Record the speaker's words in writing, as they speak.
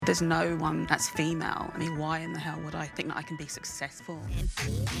There's no one that's female. I mean, why in the hell would I think that I can be successful?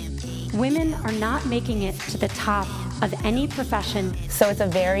 Women are not making it to the top of any profession. So it's a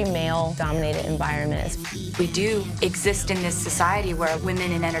very male-dominated environment. We do exist in this society where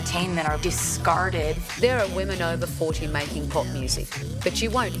women in entertainment are discarded. There are women over 40 making pop music, but you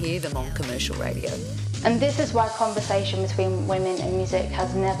won't hear them on commercial radio. And this is why conversation between women and music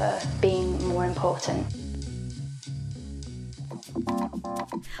has never been more important.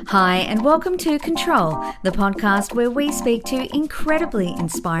 Hi, and welcome to Control, the podcast where we speak to incredibly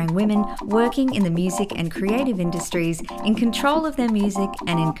inspiring women working in the music and creative industries, in control of their music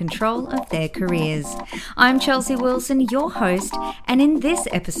and in control of their careers. I'm Chelsea Wilson, your host, and in this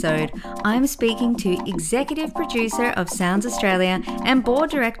episode, I'm speaking to executive producer of Sounds Australia and board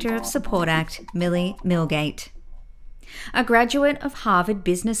director of Support Act, Millie Millgate. A graduate of Harvard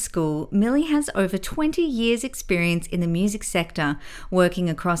Business School, Millie has over 20 years' experience in the music sector, working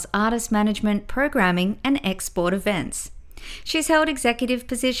across artist management, programming, and export events. She's held executive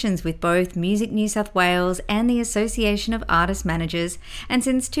positions with both Music New South Wales and the Association of Artist Managers, and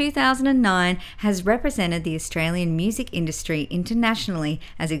since 2009 has represented the Australian music industry internationally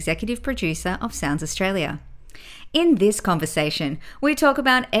as executive producer of Sounds Australia. In this conversation, we talk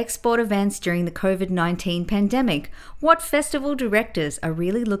about export events during the COVID-19 pandemic, what festival directors are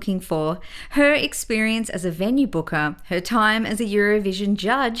really looking for, her experience as a venue booker, her time as a Eurovision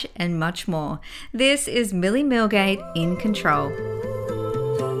judge, and much more. This is Millie Millgate in Control.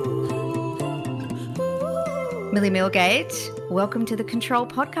 Millie Millgate, welcome to the Control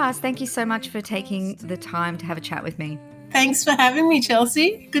podcast. Thank you so much for taking the time to have a chat with me. Thanks for having me,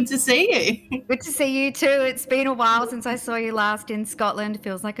 Chelsea. Good to see you. Good to see you too. It's been a while since I saw you last in Scotland.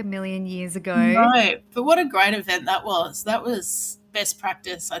 Feels like a million years ago. Right, but what a great event that was. That was best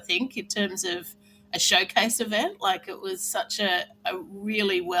practice, I think, in terms of a showcase event. Like, it was such a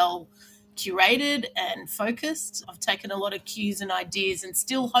really well curated and focused. I've taken a lot of cues and ideas and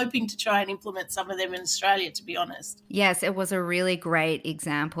still hoping to try and implement some of them in Australia, to be honest. Yes, it was a really great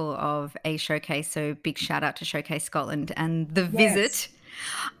example of a showcase. So big shout out to Showcase Scotland and the visit.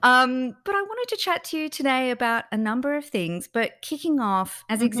 But I wanted to chat to you today about a number of things, but kicking off,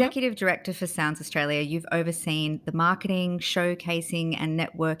 as Executive Director for Sounds Australia, you've overseen the marketing, showcasing and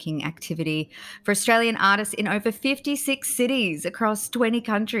networking activity for Australian artists in over 56 cities across 20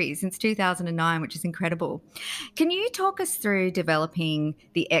 countries since 2009, which is incredible. Can you talk us through developing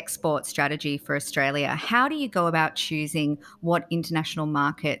the export strategy for Australia? How do you go about choosing what international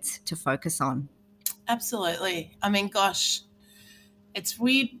markets to focus on? Absolutely. I mean, gosh, it's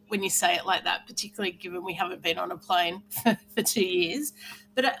weird when you say it like that, particularly given we haven't been on a plane for 2 years.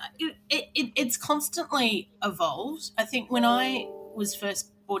 But it's constantly evolved. I think when I was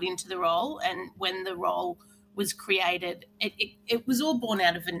first brought into the role and when the role was created, it was all born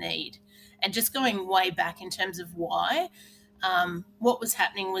out of a need. And just going way back in terms of why, what was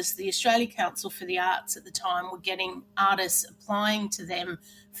happening was the Australia Council for the Arts at the time were getting artists applying to them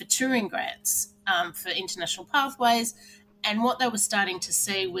for touring grants for international pathways. And what they were starting to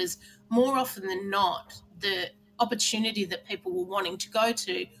see was, more often than not, the opportunity that people were wanting to go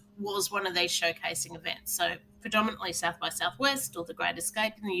to was one of these showcasing events. So predominantly South by Southwest or the Great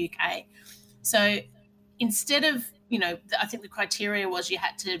Escape in the UK. So instead of, I think the criteria was you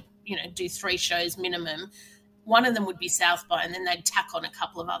had to, do 3 shows minimum. One of them would be South by, and then they'd tack on a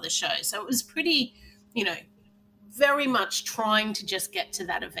couple of other shows. So it was pretty, very much trying to just get to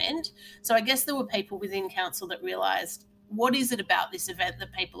that event. So I guess there were people within council that realised, what is it about this event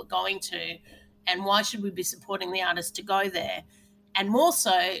that people are going to, and why should we be supporting the artists to go there? And more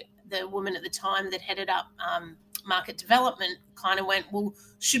so, the woman at the time that headed up market development kind of went, well,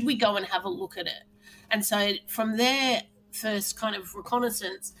 should we go and have a look at it? And so from their first kind of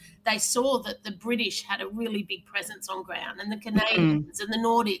reconnaissance, they saw that the British had a really big presence on ground, and the Canadians and the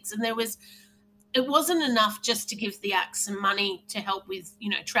Nordics, and it wasn't enough just to give the acts some money to help with,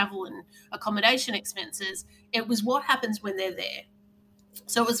 travel and accommodation expenses. It was what happens when they're there.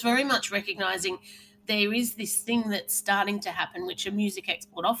 So it was very much recognising there is this thing that's starting to happen, which are music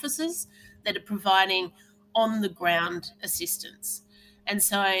export offices that are providing on-the-ground assistance. And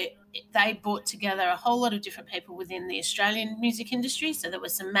so they brought together a whole lot of different people within the Australian music industry. So there were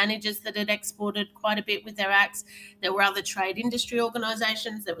some managers that had exported quite a bit with their acts. There were other trade industry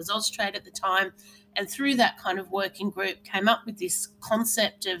organisations. There was Austrade at the time. And through that kind of working group came up with this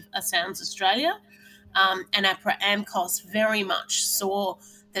concept of a Sounds Australia. And APRA AMCOS very much saw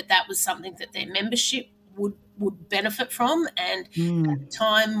that was something that their membership would benefit from. And at the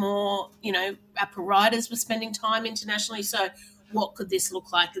time, more, APRA riders were spending time internationally. So what could this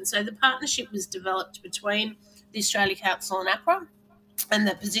look like? And so the partnership was developed between the Australia Council and APRA. and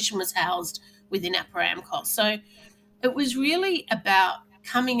the position was housed within APRA AMCOS. So it was really about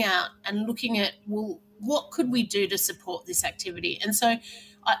coming out and looking at, well, what could we do to support this activity? And so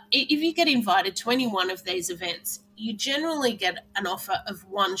if you get invited to any one of these events, you generally get an offer of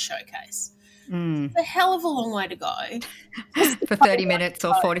one showcase. It's a hell of a long way to go. For 30 minutes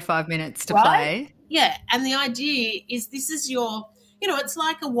or 45 minutes to play. Yeah, and the idea is this is your, it's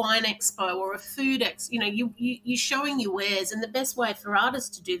like a wine expo or a food expo. You're showing your wares, and the best way for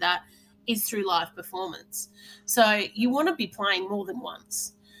artists to do that is through live performance. So you want to be playing more than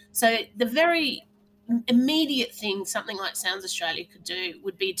once. So the very immediate thing something like Sounds Australia could do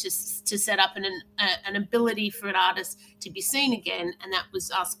would be to set up an ability for an artist to be seen again, and that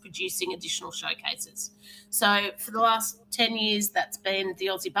was us producing additional showcases. So for the last 10 years, that's been the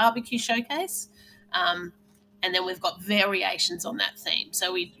Aussie Barbecue Showcase, and then we've got variations on that theme.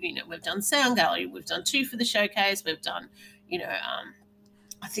 So we've done Sound Gallery, we've done 2 for the showcase, we've done,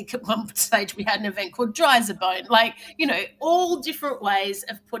 I think at one stage we had an event called Dry as a Bone, all different ways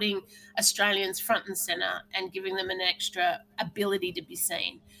of putting Australians front and centre and giving them an extra ability to be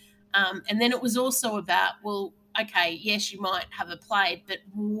seen. And then it was also about, well, okay, yes, you might have a play, but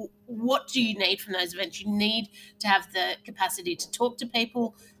what do you need from those events? You need to have the capacity to talk to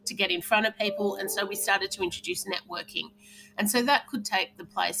people, to get in front of people. And so we started to introduce networking. And so that could take the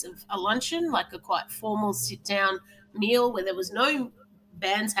place of a luncheon, like a quite formal sit-down meal where there was no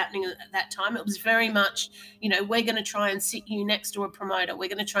bands happening at that time. It was very much, we're going to try and sit you next to a promoter. We're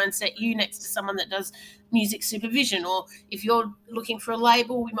going to try and set you next to someone that does music supervision. Or if you're looking for a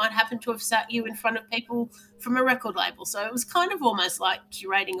label, we might happen to have sat you in front of people from a record label. So it was kind of almost like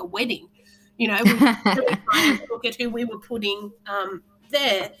curating a wedding. We were really trying to look at who we were putting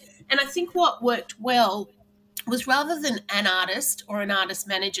there. And I think what worked well was, rather than an artist or an artist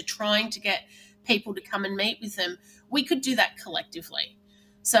manager trying to get people to come and meet with them, we could do that collectively.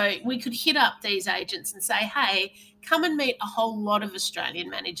 So we could hit up these agents and say, hey, come and meet a whole lot of Australian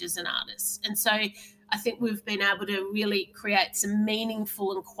managers and artists. And so I think we've been able to really create some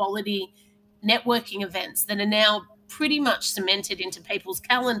meaningful and quality networking events that are now pretty much cemented into people's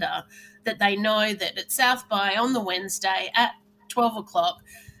calendar, that they know that at South by on the Wednesday at 12 o'clock,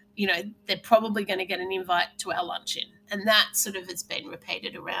 they're probably going to get an invite to our luncheon. And that sort of has been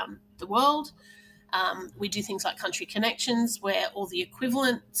repeated around the world. We do things like Country Connections, where all the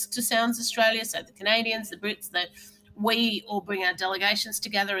equivalents to Sounds Australia, so the Canadians, the Brits, that we all bring our delegations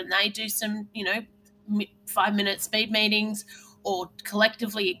together and they do some, 5-minute speed meetings, or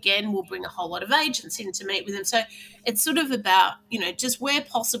collectively, again, we'll bring a whole lot of agents in to meet with them. So it's sort of about, just where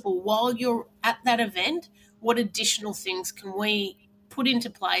possible, while you're at that event, what additional things can we put into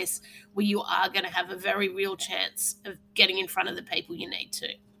place where you are going to have a very real chance of getting in front of the people you need to.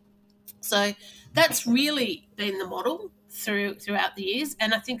 So that's really been the model throughout the years.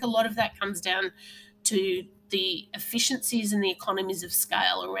 And I think a lot of that comes down to the efficiencies and the economies of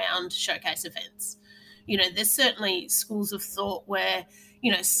scale around showcase events. There's certainly schools of thought where,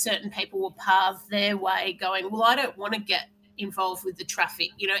 certain people will path their way going, well, I don't want to get involved with the traffic.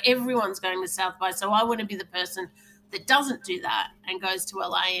 Everyone's going to South by, so I want to be the person that doesn't do that and goes to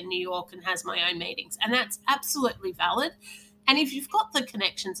LA and New York and has my own meetings. And that's absolutely valid. And if you've got the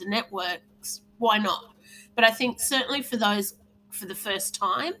connections and networks, why not? But I think certainly for those for the first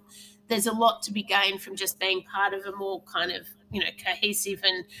time, there's a lot to be gained from just being part of a more kind of, cohesive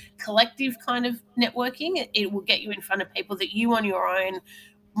and collective kind of networking. It will get you in front of people that you on your own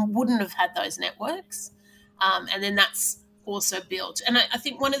wouldn't have had those networks. And then that's also built. And I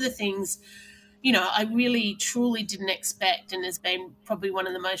think one of the things, I really truly didn't expect, and has been probably one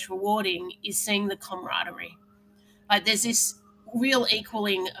of the most rewarding, is seeing the camaraderie. Like, there's this real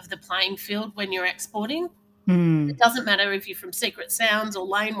equaling of the playing field when you're exporting. It doesn't matter if you're from Secret Sounds or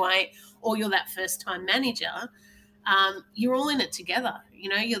Laneway or you're that first-time manager. You're all in it together.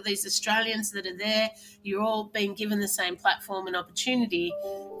 You're these Australians that are there. You're all being given the same platform and opportunity,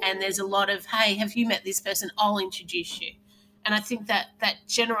 and there's a lot of, hey, have you met this person? I'll introduce you. And I think that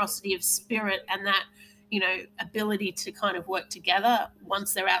generosity of spirit and that, ability to kind of work together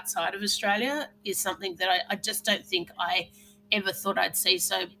once they're outside of Australia is something that I just don't think I ever thought I'd see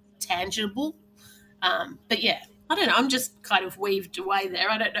so tangible. But yeah, I don't know. I'm just kind of weaved away there.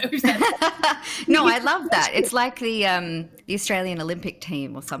 I don't know if that's... No, I love that. It's like the Australian Olympic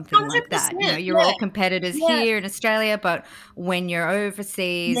team or something like that. You're all competitors here in Australia, but when you're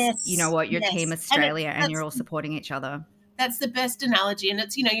overseas, your team Australia, and you're all supporting each other. That's the best analogy. And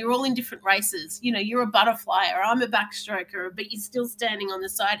it's, you're all in different races. You're a butterfly or I'm a backstroker, but you're still standing on the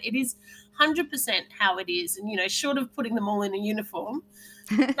side. It is 100% how it is. And, short of putting them all in a uniform,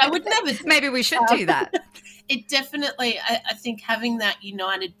 I would never do. Maybe we should do that. It definitely, I think having that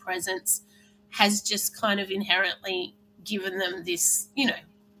united presence has just kind of inherently given them this,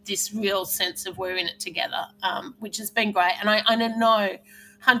 this real sense of we're in it together, which has been great. And I know,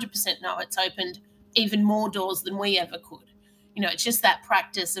 100% know it's opened even more doors than we ever could. It's just that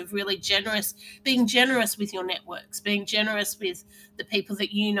practice of really being generous with your networks, being generous with the people that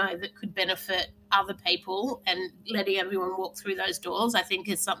that could benefit other people, and letting everyone walk through those doors, I think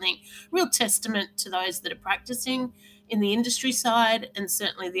is something real testament to those that are practicing in the industry side, and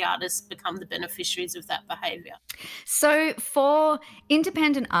certainly the artists become the beneficiaries of that behaviour. So for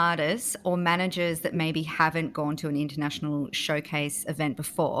independent artists or managers that maybe haven't gone to an international showcase event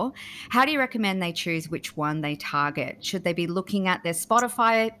before, how do you recommend they choose which one they target? Should they be looking at their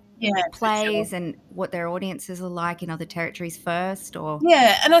Spotify plays and what their audiences are like in other territories first? Or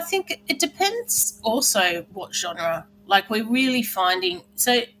and I think it depends also what genre. Like, we're really finding,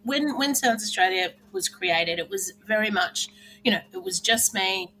 so when Sounds Australia was created, it was very much, it was just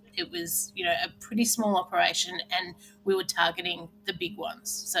me. It was, a pretty small operation, and we were targeting the big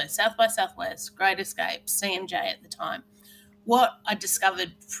ones. So South by Southwest, Great Escape, CMJ at the time. What I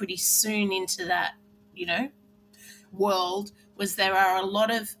discovered pretty soon into that, world was there are a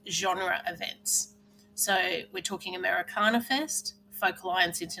lot of genre events. So we're talking Americana Fest, Folk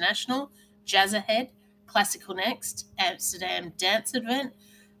Alliance International, Jazz Ahead, Classical Next, Amsterdam Dance Event,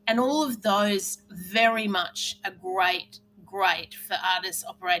 and all of those very much are great for artists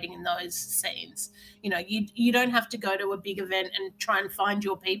operating in those scenes. You don't have to go to a big event and try and find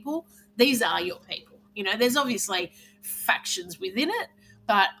your people. These are your people. There's obviously factions within it,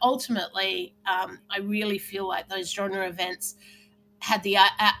 but ultimately I really feel like those genre events had the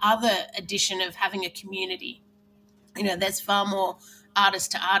other addition of having a community. There's far more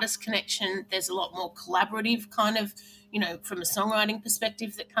artist-to-artist connection. There's a lot more collaborative kind of, from a songwriting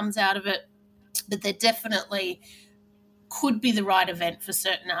perspective that comes out of it. But there definitely could be the right event for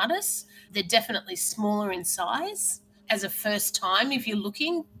certain artists. They're definitely smaller in size. As a first time, if you're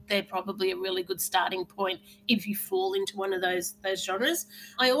looking, they're probably a really good starting point if you fall into one of those genres.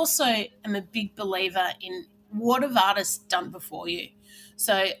 I also am a big believer in what have artists done before you.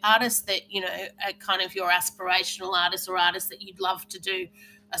 So artists that, are kind of your aspirational artists, or artists that you'd love to do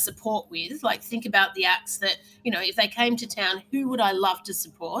a support with, like think about the acts that, if they came to town, who would I love to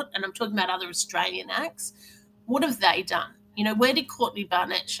support? And I'm talking about other Australian acts. What have they done? Where did Courtney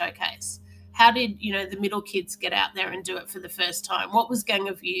Barnett showcase? How did, the Middle Kids get out there and do it for the first time? What was Gang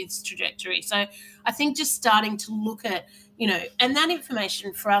of Youth's trajectory? So I think just starting to look at, and that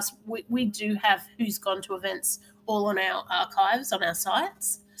information for us, we do have who's gone to events all on our archives, on our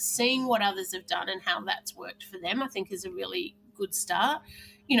sites. Seeing what others have done and how that's worked for them, I think, is a really good start.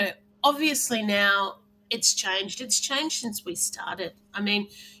 Obviously now it's changed. It's changed since we started. I mean,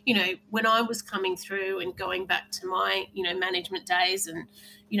 when I was coming through and going back to my, management days and,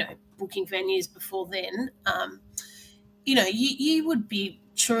 booking venues before then, you would be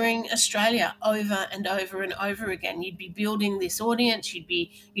touring Australia over and over and over again. You'd be building this audience. You'd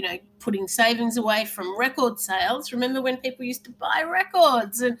be, putting savings away from record sales. Remember when people used to buy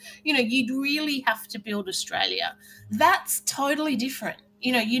records? And, you'd really have to build Australia. That's totally different.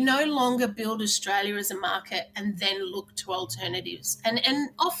 You no longer build Australia as a market and then look to alternatives. And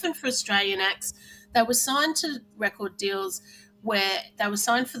often for Australian acts, they were signed to record deals where they were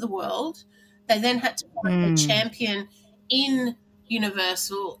signed for the world. They then had to find a champion in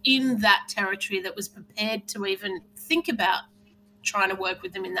Universal, in that territory, that was prepared to even think about trying to work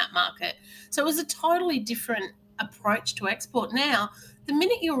with them in that market. So it was a totally different approach to export. Now, the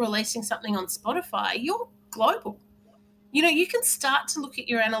minute you're releasing something on Spotify, you're global. You can start to look at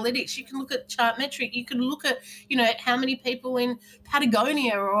your analytics. You can look at Chartmetric. You can look at, how many people in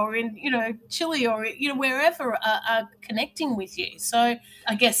Patagonia or in, Chile or, wherever are connecting with you. So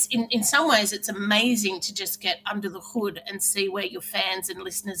I guess in some ways it's amazing to just get under the hood and see where your fans and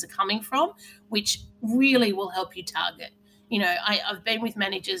listeners are coming from, which really will help you target. I've been with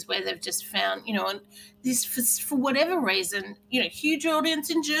managers where they've just found, and this for whatever reason, huge audience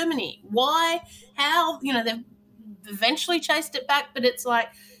in Germany. Why? How? They've eventually chased it back, but it's like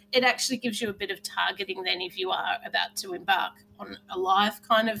it actually gives you a bit of targeting then if you are about to embark on a live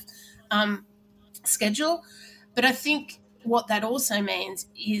kind of schedule. But I think what that also means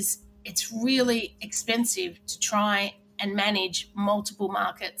is it's really expensive to try and manage multiple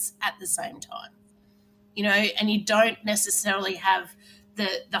markets at the same time, and you don't necessarily have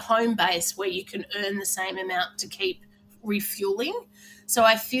the home base where you can earn the same amount to keep refueling. So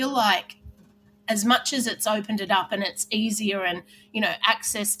I feel like as much as it's opened it up and it's easier and,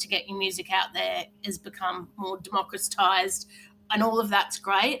 access to get your music out there has become more democratized, and all of that's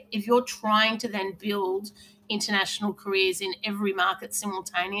great. If you're trying to then build international careers in every market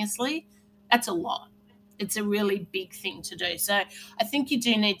simultaneously, that's a lot. It's a really big thing to do. So I think you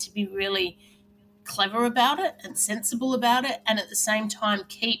do need to be really clever about it and sensible about it, and at the same time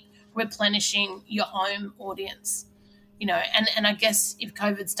keep replenishing your home audience. And I guess if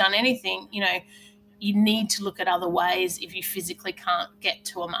COVID's done anything, you need to look at other ways if you physically can't get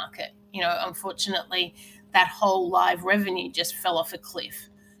to a market. Unfortunately, that whole live revenue just fell off a cliff.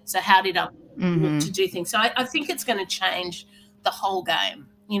 So how did I look to do things? So I think it's going to change the whole game.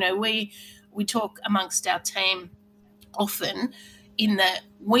 We talk amongst our team often in that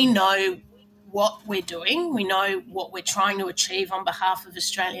we know what we're doing. We know what we're trying to achieve on behalf of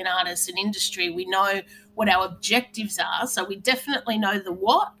Australian artists and industry. We know what our objectives are. So we definitely know the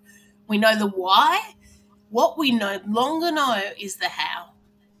what. We know the why. What we no longer know is the how.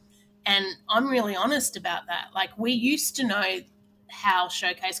 And I'm really honest about that. Like, we used to know how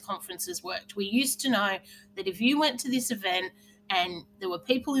showcase conferences worked. We used to know that if you went to this event and there were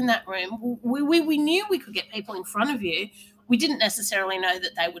people in that room, we knew we could get people in front of you. We didn't necessarily know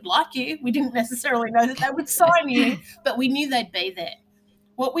that they would like you. We didn't necessarily know that they would sign you, but we knew they'd be there.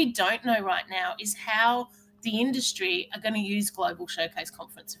 What we don't know right now is how the industry are going to use global showcase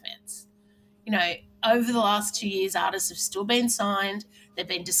conference events. Over the last 2 years, artists have still been signed. They've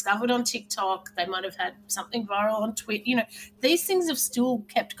been discovered on TikTok. They might have had something viral on Twitter. These things have still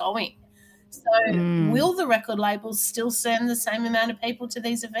kept going. So will the record labels still send the same amount of people to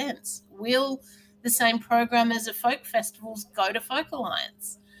these events? Will the same programmers of folk festivals go to Folk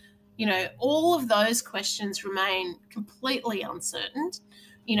Alliance? All of those questions remain completely uncertain.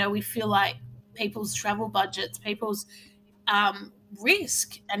 We feel like people's travel budgets, people's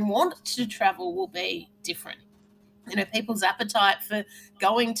risk and want to travel will be different. People's appetite for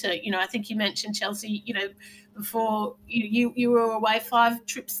going to, I think you mentioned, Chelsea, before you were away 5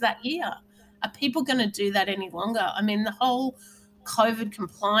 trips that year. Are people going to do that any longer? I mean, the whole COVID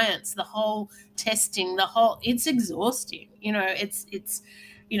compliance, the whole testing, it's exhausting. It's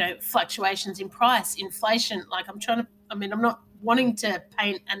fluctuations in price, inflation. Like, I'm not wanting to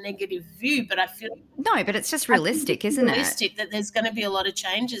paint a negative view, but I feel no, but it's just realistic, isn't it? Realistic that there's going to be a lot of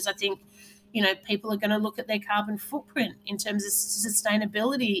changes. I think, people are going to look at their carbon footprint in terms of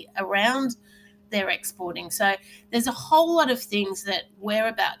sustainability around their exporting. So there's a whole lot of things that we're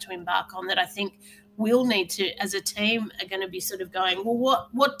about to embark on that I think we'll need to, as a team, are going to be sort of going, well,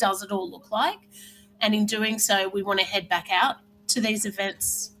 what does it all look like? And in doing so, we want to head back out to these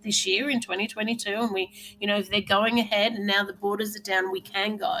events this year in 2022, and we, if they're going ahead and now the borders are down, we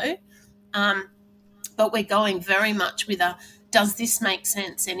can go, but we're going very much with does this make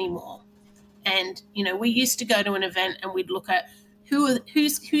sense anymore? And we used to go to an event and we'd look at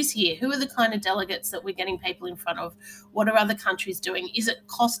who's here, who are the kind of delegates that we're getting people in front of, what are other countries doing, is it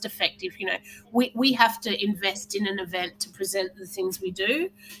cost effective? We have to invest in an event to present the things we do.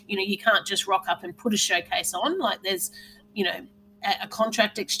 You can't just rock up and put a showcase on. Like, there's a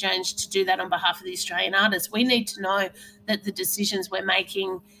contract exchange to do that on behalf of the Australian artists. We need to know that the decisions we're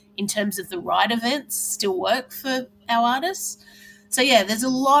making in terms of the right events still work for our artists. So, yeah, there's a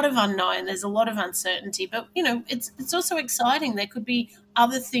lot of unknown. There's a lot of uncertainty. But, it's also exciting. There could be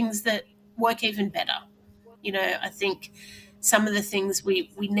other things that work even better. I think some of the things we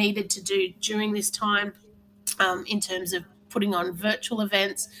needed to do during this time in terms of putting on virtual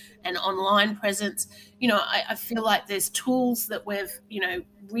events and online presence, I feel like there's tools that we've,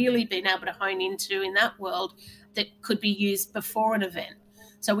 really been able to hone into in that world that could be used before an event.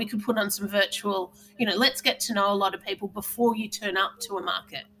 So we could put on some virtual, let's get to know a lot of people before you turn up to a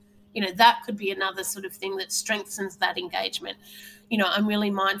market. That could be another sort of thing that strengthens that engagement. I'm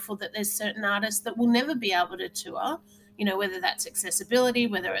really mindful that there's certain artists that will never be able to tour, whether that's accessibility,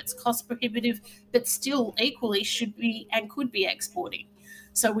 whether it's cost prohibitive, but still equally should be and could be exporting.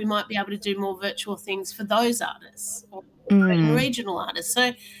 So we might be able to do more virtual things for those artists or regional artists.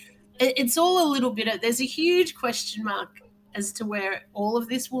 So it's all a little bit of, there's a huge question mark as to where all of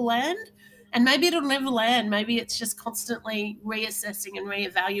this will land. And maybe it'll never land. Maybe it's just constantly reassessing and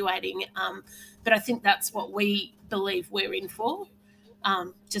reevaluating. But I think that's what we believe we're in for,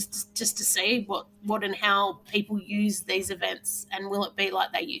 just to see what and how people use these events, and will it be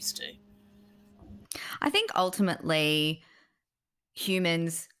like they used to. I think ultimately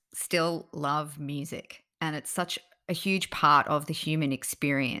humans still love music, and it's such a huge part of the human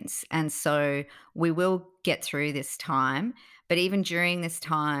experience. And so we will get through this time. But even during this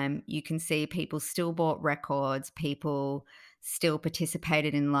time, you can see people still bought records, people still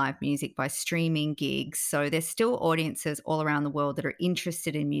participated in live music by streaming gigs. So there's still audiences all around the world that are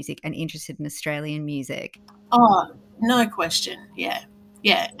interested in music and interested in Australian music. Oh, no question. Yeah.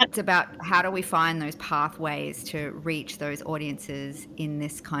 It's about how do we find those pathways to reach those audiences in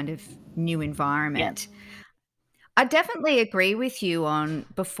this kind of new environment. Yeah. I definitely agree with you on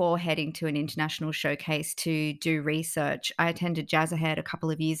before heading to an international showcase to do research. I attended Jazz Ahead a couple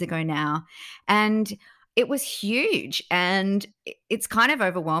of years ago now, and it was huge. And it's kind of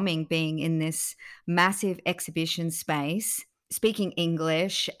overwhelming being in this massive exhibition space, speaking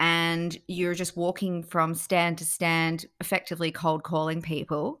English, and you're just walking from stand to stand, effectively cold calling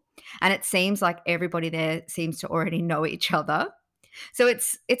people. And it seems like everybody there seems to already know each other. So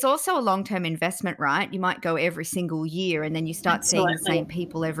it's also a long-term investment, right? You might go every single year and then you start seeing the same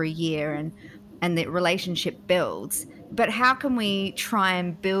people every year and the relationship builds. But how can we try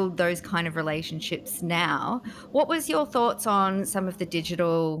and build those kind of relationships now? What was your thoughts on some of the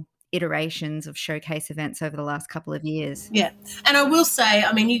digital iterations of showcase events over the last couple of years? Yeah. And I will say,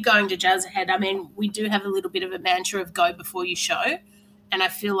 I mean, you going to Jazz Ahead, I mean, we do have a little bit of a mantra of go before you show. And I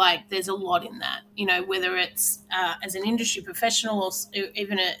feel like there's a lot in that, you know, whether it's as an industry professional or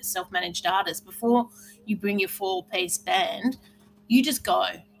even a self-managed artist, before you bring your 4-piece band, you just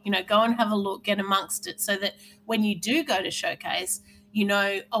go and have a look, get amongst it so that when you do go to showcase, you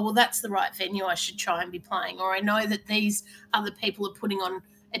know, oh, well, that's the right venue I should try and be playing. Or I know that these other people are putting on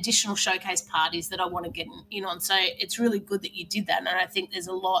additional showcase parties that I want to get in on. So it's really good that you did that. And I think there's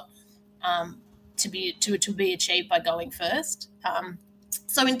a lot to be achieved by going first.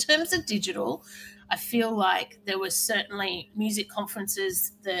 So in terms of digital, I feel like there were certainly music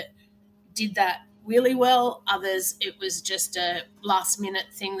conferences that did that really well. Others, it was just a last-minute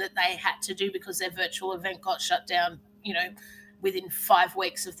thing that they had to do because their virtual event got shut down, you know, within 5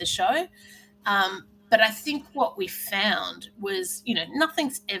 weeks of the show. But I think what we found was, you know,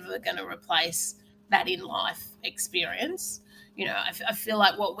 nothing's ever going to replace that in-life experience. You know, I feel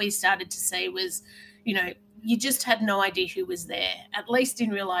like what we started to see was, you know, you just had no idea who was there. At least in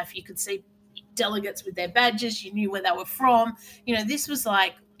real life, you could see delegates with their badges. You knew where they were from. You know, this was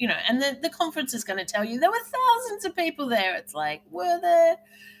like, you know, and the conference is going to tell you there were thousands of people there. It's like, were there?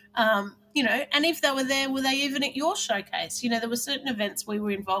 You know, and if they were there, were they even at your showcase? You know, there were certain events we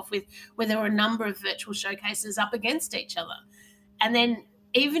were involved with where there were a number of virtual showcases up against each other. And then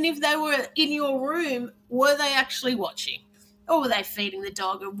even if they were in your room, were they actually watching? Or were they feeding the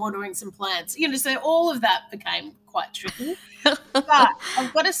dog or watering some plants? You know, so all of that became quite tricky. But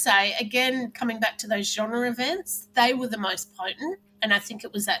I've got to say, again, coming back to those genre events, they were the most potent. And I think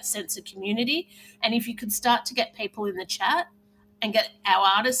it was that sense of community. And if you could start to get people in the chat and get our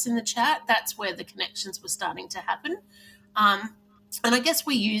artists in the chat, that's where the connections were starting to happen. And I guess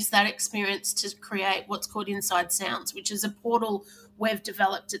we used that experience to create what's called Inside Sounds, which is a portal we've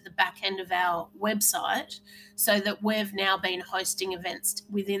developed at the back end of our website so that we've now been hosting events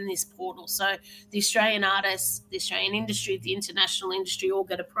within this portal. So the Australian artists, the Australian industry, the international industry all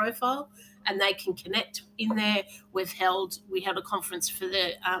get a profile and they can connect in there. We held a conference for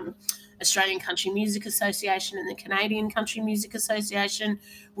the Australian Country Music Association and the Canadian Country Music Association.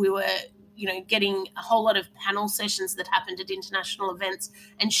 We were getting a whole lot of panel sessions that happened at international events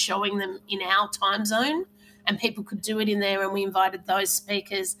and showing them in our time zone, and people could do it in there. And we invited those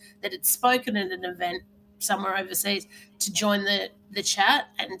speakers that had spoken at an event somewhere overseas to join the chat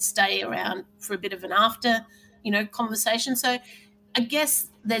and stay around for a bit of an after, conversation. So I guess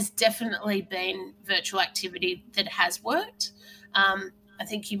there's definitely been virtual activity that has worked. I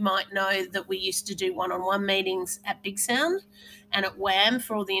think you might know that we used to do one-on-one meetings at Big Sound and at WAM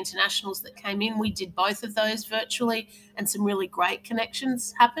for all the internationals that came in. We did both of those virtually and some really great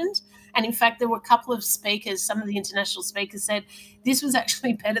connections happened. And in fact, there were a couple of speakers, some of the international speakers said, this was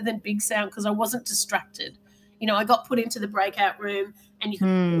actually better than Big Sound because I wasn't distracted. I got put into the breakout room and you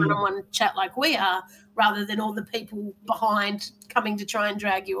could one-on-one chat like we are rather than all the people behind coming to try and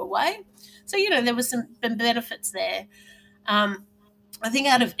drag you away. So, there was some benefits there. I think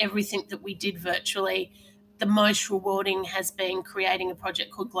out of everything that we did virtually, the most rewarding has been creating a project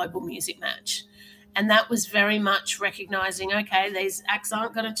called Global Music Match. And that was very much recognising, okay, these acts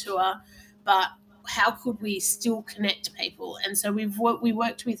aren't going to tour, but how could we still connect people? And so we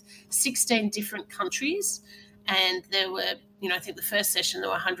worked with 16 different countries, and there were, I think the first session there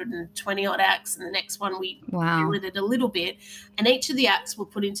were 120 odd acts, and the next one we lit it a little bit. And each of the acts were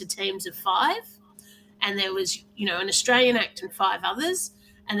put into teams of 5. And there was, an Australian act and 5 others.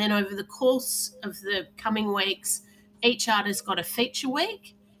 And then over the course of the coming weeks, each artist got a feature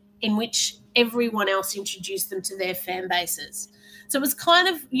week in which everyone else introduced them to their fan bases. So it was kind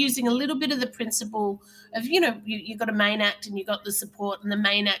of using a little bit of the principle of, you got a main act and you got the support, and the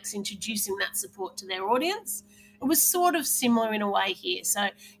main act's introducing that support to their audience. It was sort of similar in a way here. So,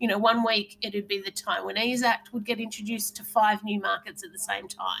 1 week it would be the Taiwanese act would get introduced to 5 new markets at the same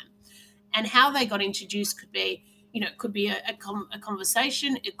time. And how they got introduced could be, it could be a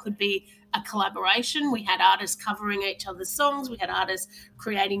conversation. It could be a collaboration. We had artists covering each other's songs. We had artists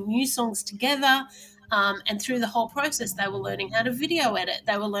creating new songs together. And through the whole process, they were learning how to video edit.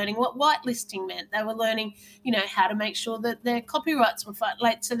 They were learning what whitelisting meant. They were learning, how to make sure that their copyrights were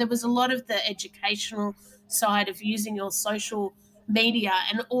like. So there was a lot of the educational side of using your social media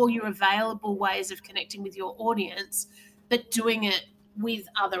and all your available ways of connecting with your audience, but doing it with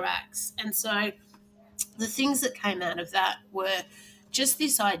other acts. And so the things that came out of that were just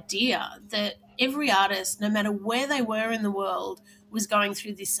this idea that every artist, no matter where they were in the world, was going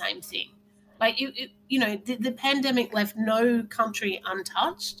through this same thing. Like, the pandemic left no country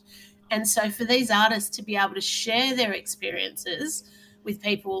untouched. And so for these artists to be able to share their experiences with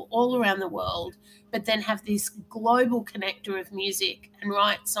people all around the world, but then have this global connector of music and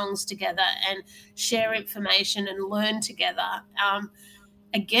write songs together and share information and learn together.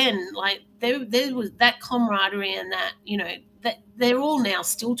 Again, like there was that camaraderie and that, that they're all now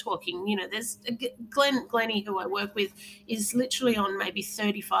still talking. There's Glennie, who I work with, is literally on maybe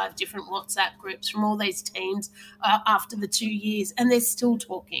 35 different WhatsApp groups from all these teams after the 2 years, and they're still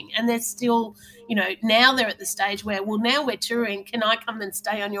talking, and they're still, now they're at the stage where, well, now we're touring. Can I come and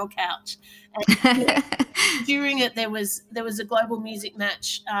stay on your couch? And during it, there was a global music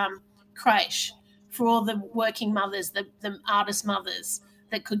match creche for all the working mothers, the artist mothers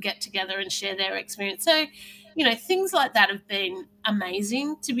that could get together and share their experience. So, things like that have been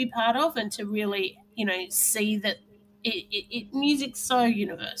amazing to be part of, and to really, see that music's so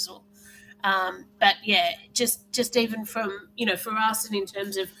universal. But yeah, just even from, for us, and in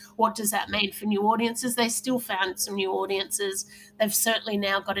terms of what does that mean for new audiences, they still found some new audiences. They've certainly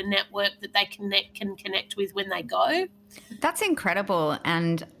now got a network that they can connect with when they go. That's incredible.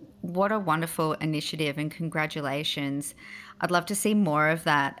 And what a wonderful initiative, and congratulations. I'd love to see more of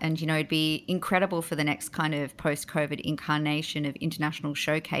that. And, it'd be incredible for the next kind of post-COVID incarnation of international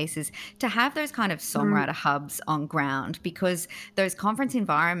showcases to have those kind of songwriter hubs on ground, because those conference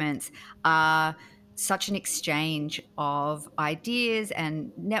environments are such an exchange of ideas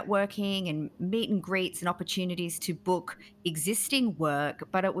and networking and meet and greets and opportunities to book existing work.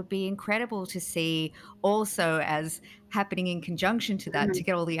 But it would be incredible to see also, as happening in conjunction to that, to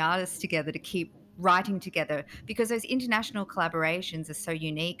get all the artists together to keep writing together, because those international collaborations are so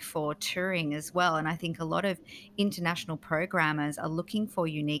unique for touring as well. And I think a lot of international programmers are looking for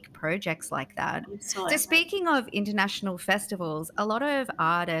unique projects like that. Absolutely. So speaking of international festivals, a lot of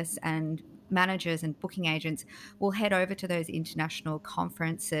artists and managers and booking agents will head over to those international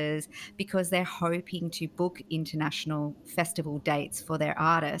conferences because they're hoping to book international festival dates for their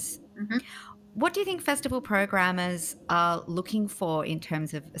artists. Mm-hmm. What do you think festival programmers are looking for in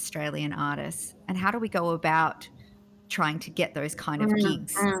terms of Australian artists, and how do we go about trying to get those kind of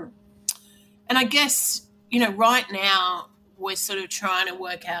gigs? And I guess, right now we're sort of trying to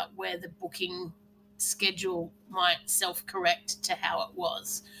work out where the booking schedule might self-correct to how it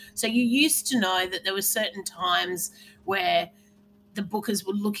was. So you used to know that there were certain times where the bookers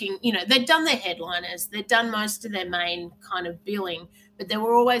were looking, they'd done their headliners, they'd done most of their main kind of billing, but there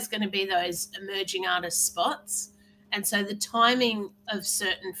were always going to be those emerging artist spots. And so the timing of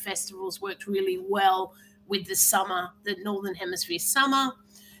certain festivals worked really well with the summer, the Northern Hemisphere summer.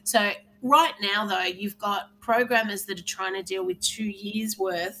 So right now, though, you've got programmers that are trying to deal with 2 years'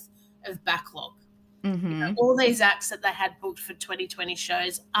 worth of backlog. Mm-hmm. All these acts that they had booked for 2020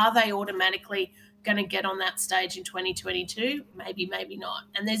 shows, are they automatically going to get on that stage in 2022? Maybe, maybe not.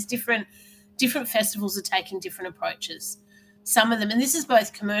 And there's different festivals are taking different approaches. Some of them, and this is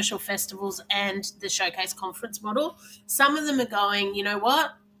both commercial festivals and the showcase conference model, some of them are going, you know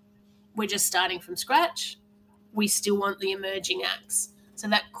what, we're just starting from scratch. We still want the emerging acts. So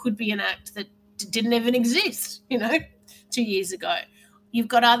that could be an act that didn't even exist, 2 years ago. You've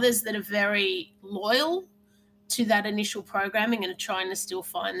got others that are very loyal to that initial programming and are trying to still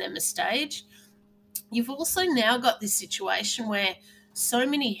find them a stage. You've also now got this situation where so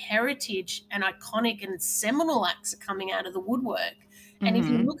many heritage and iconic and seminal acts are coming out of the woodwork. And if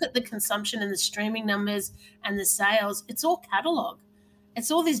you look at the consumption and the streaming numbers and the sales, it's all catalogue.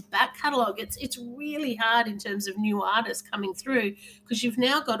 It's all this back catalogue. It's really hard in terms of new artists coming through, because you've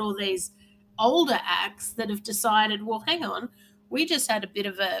now got all these older acts that have decided, well, hang on, we just had a bit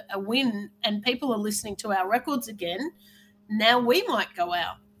of a win and people are listening to our records again. Now we might go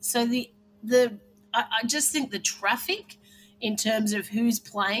out. So I just think the traffic in terms of who's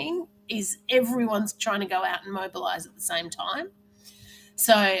playing is everyone's trying to go out and mobilise at the same time.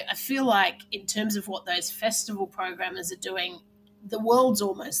 So I feel like in terms of what those festival programmers are doing, the world's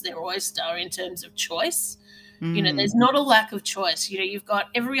almost their oyster in terms of choice. You know, there's not a lack of choice. You know, you've got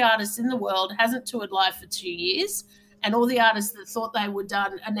every artist in the world hasn't toured live for 2 years, and all the artists that thought they were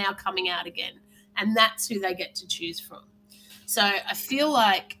done are now coming out again, and that's who they get to choose from. So I feel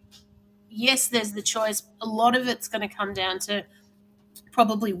like, yes, there's the choice. A lot of it's going to come down to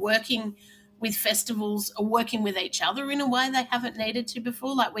probably working with festivals or working with each other in a way they haven't needed to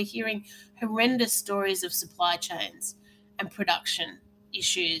before. Like, we're hearing horrendous stories of supply chains and production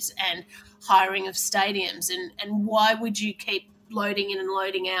issues and hiring of stadiums, and why would you keep loading in and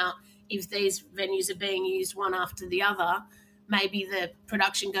loading out if these venues are being used one after the other? Maybe the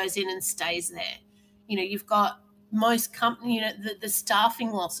production goes in and stays there. You know, you've got most company, you know, the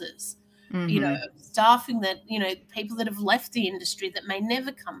staffing losses, you know, staffing that, you know, people that have left the industry that may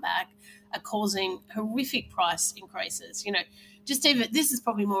never come back are causing horrific price increases. You know, just even, this is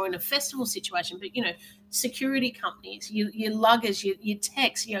probably more in a festival situation, but, you know, security companies, your luggers, your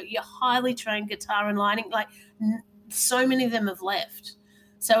techs, your highly trained guitar and lighting, like so many of them have left.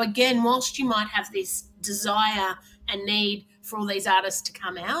 So again, whilst you might have this desire and need for all these artists to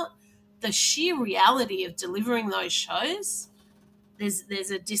come out, the sheer reality of delivering those shows, there's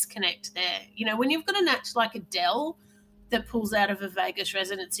a disconnect there. You know, when you've got an act like Adele that pulls out of a Vegas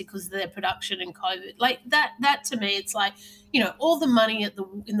residency because of their production and COVID, like that to me, it's like, you know, all the money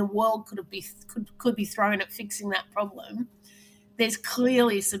in the world could be thrown at fixing that problem. There's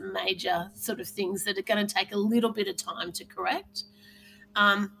clearly some major sort of things that are going to take a little bit of time to correct.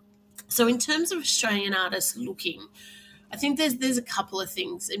 So in terms of Australian artists looking, I think there's a couple of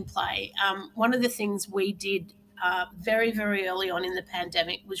things in play. One of the things we did very, very early on in the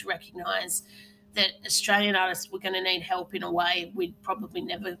pandemic was recognise that Australian artists were going to need help in a way we'd probably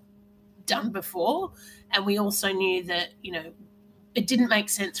never done before. And we also knew that, you know, it didn't make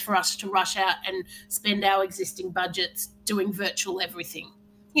sense for us to rush out and spend our existing budgets doing virtual everything.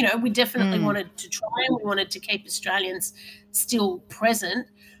 You know, we definitely wanted to try, and we wanted to keep Australians still present,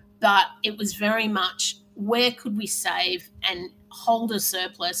 but it was very much, where could we save and hold a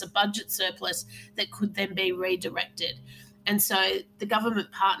surplus, a budget surplus that could then be redirected? And so the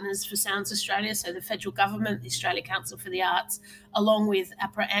government partners for Sounds Australia, so the federal government, the Australia Council for the Arts, along with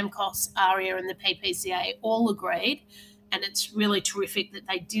APRA, AMCOS, ARIA and the PPCA all agreed, and it's really terrific that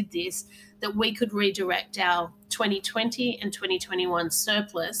they did this, that we could redirect our 2020 and 2021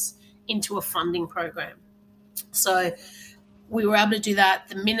 surplus into a funding program. So we were able to do that.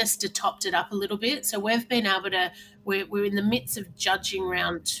 The minister topped it up a little bit. So we've been able to, we're in the midst of judging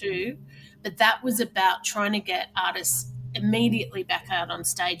round 2, but that was about trying to get artists immediately back out on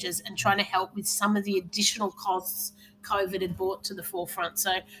stages and trying to help with some of the additional costs COVID had brought to the forefront.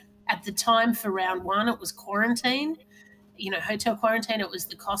 So at the time for round 1, it was quarantine, you know, hotel quarantine. It was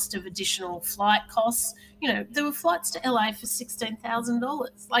the cost of additional flight costs. You know, there were flights to LA for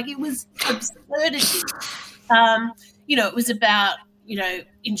 $16,000. Like, it was absurdity. You know, it was about, you know,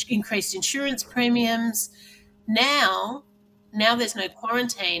 increased insurance premiums. Now there's no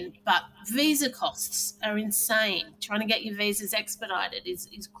quarantine, but visa costs are insane. Trying to get your visas expedited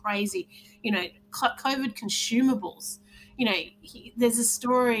is crazy. You know, COVID consumables. You know, there's a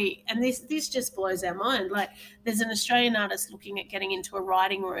story, and this just blows our mind. Like, there's an Australian artist looking at getting into a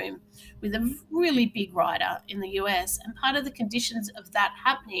writing room with a really big writer in the US, and part of the conditions of that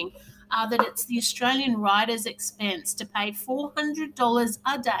happening are that it's the Australian writer's expense to pay $400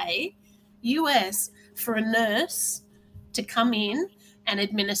 a day US for a nurse to come in and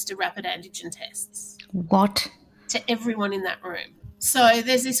administer rapid antigen tests. What? To everyone in that room. So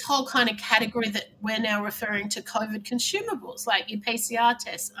there's this whole kind of category that we're now referring to COVID consumables, like your PCR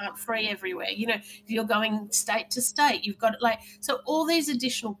tests aren't free everywhere. You know, if you're going state to state, you've got so all these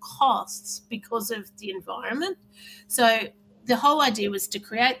additional costs because of the environment. So the whole idea was to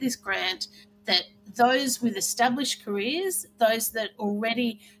create this grant that those with established careers, those that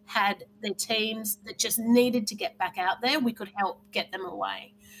already had their teams that just needed to get back out there, we could help get them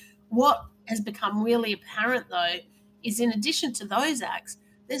away. What has become really apparent, though, is in addition to those acts,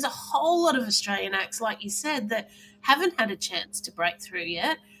 there's a whole lot of Australian acts, like you said, that haven't had a chance to break through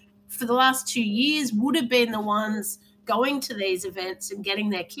yet. For the last 2 years would have been the ones going to these events and getting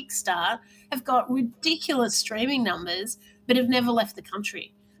their kickstart, have got ridiculous streaming numbers, but have never left the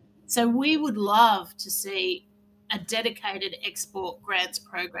country. So we would love to see a dedicated export grants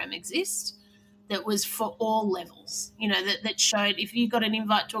program exist that was for all levels, you know, that showed if you got an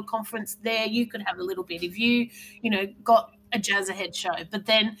invite to a conference there, you could have a little bit. If you know, got a Jazz Ahead show, but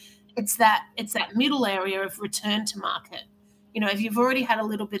then it's that middle area of return to market. If you've already had a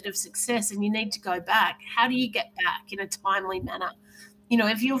little bit of success and you need to go back, how do you get back in a timely manner?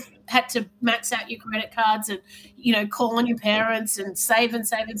 If you've had to max out your credit cards and, call on your parents and save and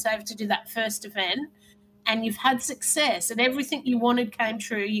save and save to do that first event, and you've had success and everything you wanted came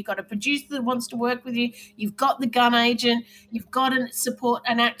true, you've got a producer that wants to work with you, you've got the gun agent, you've got an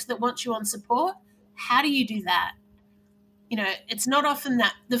act that wants you on support, how do you do that? It's not often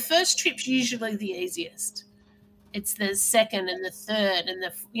that. The first trip's usually the easiest. It's the second and the third and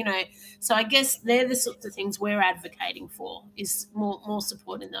so I guess they're the sorts of things we're advocating for, is more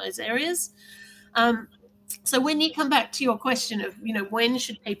support in those areas. So when you come back to your question of, when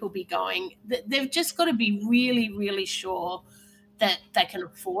should people be going, they've just got to be really, really sure that they can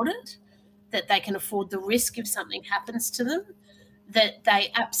afford it, that they can afford the risk if something happens to them, that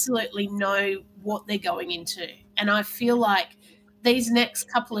they absolutely know what they're going into. And I feel like these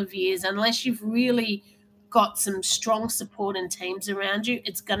next couple of years, unless you've really got some strong support and teams around you,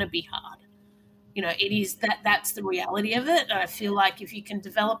 it's going to be hard. It is that's the reality of it. And I feel like if you can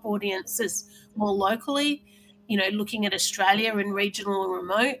develop audiences more locally, looking at Australia and regional and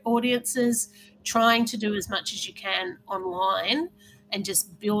remote audiences, trying to do as much as you can online and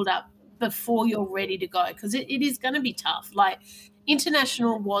just build up before you're ready to go, because it is going to be tough. Like,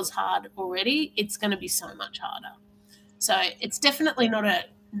 international was hard already. It's going to be so much harder. So it's definitely not a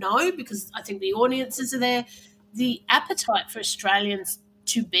no, because I think the audiences are there. The appetite for Australians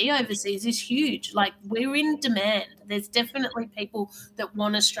to be overseas is huge. Like, we're in demand. There's definitely people that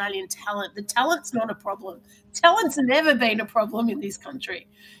want Australian talent. The talent's not a problem. Talent's never been a problem in this country.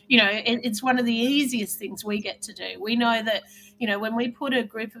 It's one of the easiest things we get to do. We know that, when we put a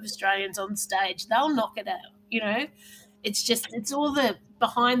group of Australians on stage, they'll knock it out. It's all the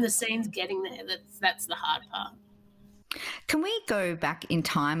behind the scenes getting there that's the hard part. Can we go back in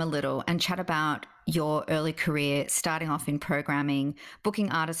time a little and chat about your early career, starting off in programming, booking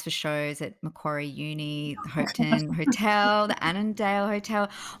artists for shows at Macquarie Uni, the Hopetoun Hotel, the Annandale Hotel?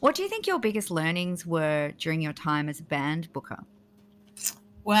 What do you think your biggest learnings were during your time as a band booker?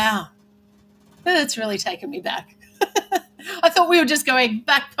 Wow. That's really taken me back. I thought we were just going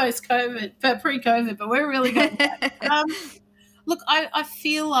back post-COVID, pre-COVID, but we're really going back. Look, I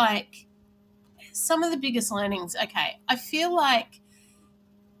feel like some of the biggest learnings, I feel like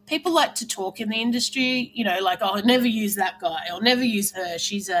people like to talk in the industry, like, oh, I'll never use that guy, I'll never use her,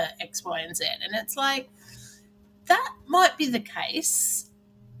 she's a X, Y, and Z. And it's like, that might be the case,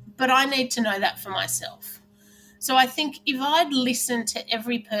 but I need to know that for myself. So I think if I'd listened to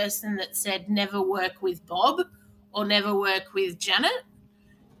every person that said never work with Bob or never work with Janet,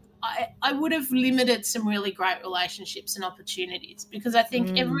 I would have limited some really great relationships and opportunities, because I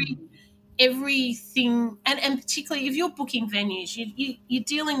think everything, and particularly if you're booking venues, you're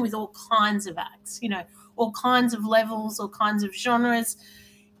dealing with all kinds of acts, all kinds of levels, all kinds of genres.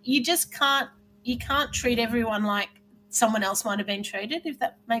 You just can't treat everyone like someone else might have been treated, if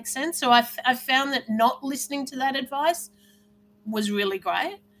that makes sense. So I found that not listening to that advice was really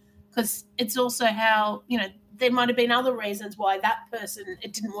great, because it's also how, there might have been other reasons why that person,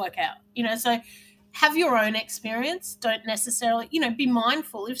 it didn't work out, so have your own experience. Don't necessarily, be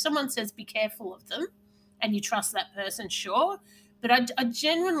mindful. If someone says be careful of them and you trust that person, sure. But I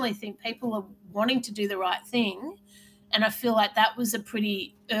genuinely think people are wanting to do the right thing. And I feel like that was a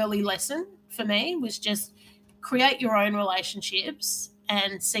pretty early lesson for me, was just create your own relationships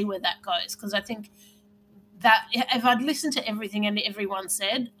and see where that goes. Because I think that if I'd listened to everything and everyone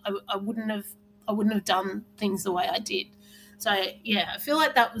said, I wouldn't have done things the way I did. So, yeah, I feel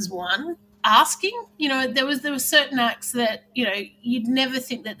like that was one. Asking, there were certain acts that, you'd never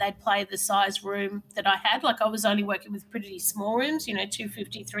think that they'd play the size room that I had. Like, I was only working with pretty small rooms,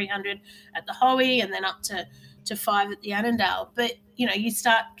 250, 300 at the Hoey, and then up to 5 at the Annandale. But, you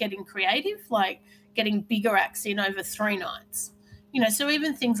start getting creative, like getting bigger acts in over 3 nights. So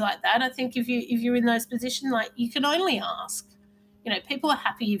even things like that, I think if you're in those positions, like, you can only ask. People are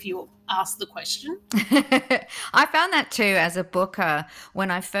happy if you ask the question. I found that too as a booker when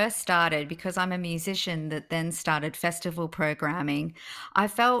I first started, because I'm a musician that then started festival programming. I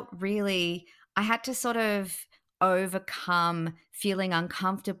felt really, I had to sort of overcome feeling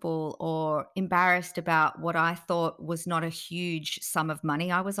uncomfortable or embarrassed about what I thought was not a huge sum of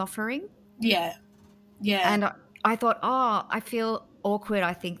money I was offering. Yeah. Yeah. And I thought, I feel awkward.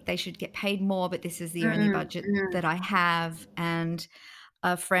 I think they should get paid more, but this is the only budget that I have. And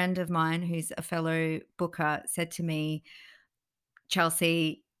a friend of mine who's a fellow booker said to me,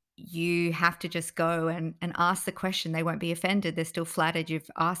 Chelsea, you have to just go and ask the question. They won't be offended. They're still flattered you've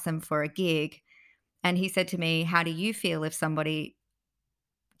asked them for a gig. And he said to me, how do you feel if somebody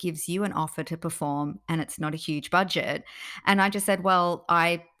gives you an offer to perform and it's not a huge budget. And I just said, well,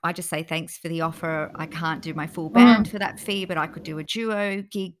 I just say thanks for the offer. I can't do my full band for that fee, but I could do a duo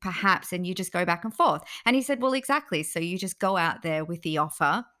gig perhaps, and you just go back and forth. And he said, well, exactly. So you just go out there with the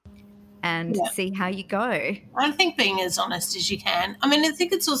offer and see how you go. I think being as honest as you can. I mean, I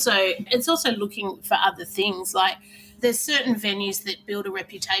think it's also looking for other things. Like there's certain venues that build a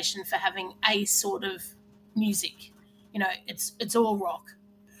reputation for having a sort of music. You know, it's all rock.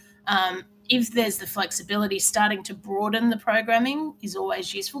 If there's the flexibility, starting to broaden the programming is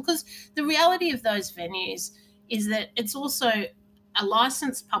always useful, because the reality of those venues is that it's also a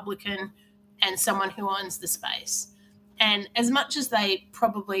licensed publican and someone who owns the space. And as much as they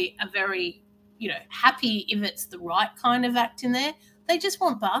probably are very, happy if it's the right kind of act in there, they just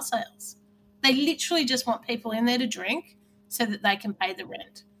want bar sales. They literally just want people in there to drink so that they can pay the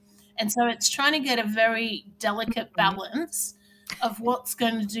rent. And so it's trying to get a very delicate balance of what's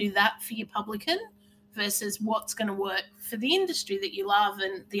going to do that for your publican versus what's going to work for the industry that you love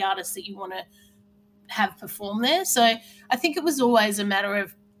and the artists that you want to have perform there. So I think it was always a matter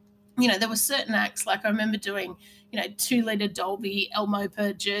of, there were certain acts, like I remember doing, 2 Litre Dolby, El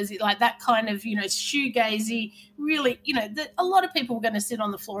Mopa, Jersey, like that kind of, shoegazy, really, a lot of people were going to sit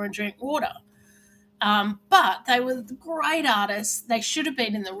on the floor and drink water. But they were great artists. They should have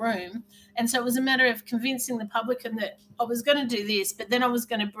been in the room. And so it was a matter of convincing the publican that I was going to do this, but then I was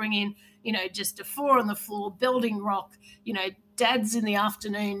going to bring in, just a 4 on the floor, building rock, dads in the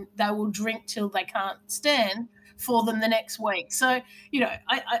afternoon, they will drink till they can't stand for them the next week. So,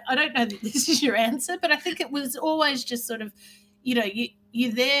 I don't know that this is your answer, but I think it was always just sort of,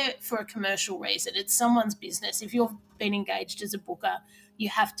 you're there for a commercial reason. It's someone's business. If you've been engaged as a booker, you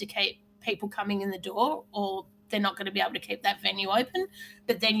have to keep people coming in the door or they're not going to be able to keep that venue open.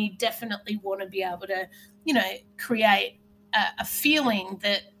 But then you definitely want to be able to, create a feeling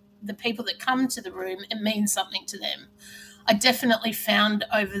that the people that come to the room, it means something to them. I definitely found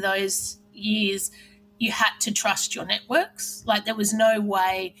over those years you had to trust your networks. Like there was no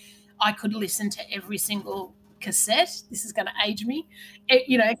way I could listen to every single cassette. This is going to age me.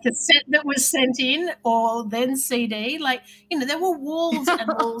 Cassette that was sent in or then CD. Like, there were walls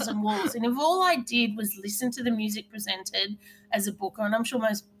and walls and walls. And if all I did was listen to the music presented as a booker, and I'm sure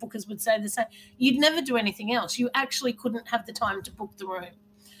most bookers would say the same, you'd never do anything else. You actually couldn't have the time to book the room.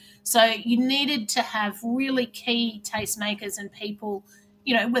 So you needed to have really key tastemakers and people,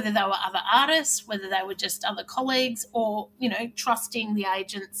 whether they were other artists, whether they were just other colleagues or, trusting the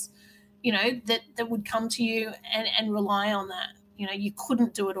agents, that would come to you and rely on that. You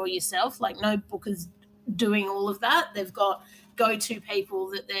couldn't do it all yourself. Like no booker's doing all of that. They've got go-to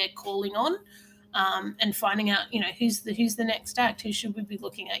people that they're calling on and finding out, who's the next act, who should we be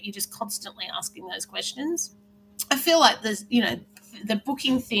looking at. You're just constantly asking those questions. I feel like there's, the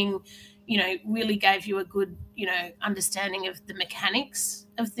booking thing, really gave you a good, understanding of the mechanics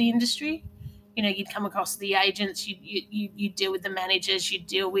of the industry. You'd come across the agents, you deal with the managers, you'd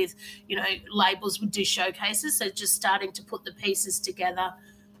deal with, labels would do showcases. So just starting to put the pieces together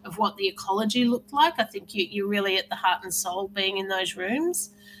of what the ecology looked like. I think you're really at the heart and soul being in those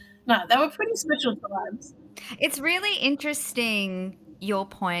rooms. No, they were pretty special times. It's really interesting, your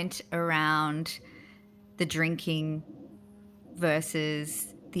point around the drinking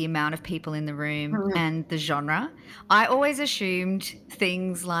versus the amount of people in the room and the genre. I always assumed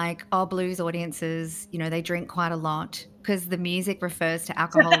things like, blues audiences, they drink quite a lot because the music refers to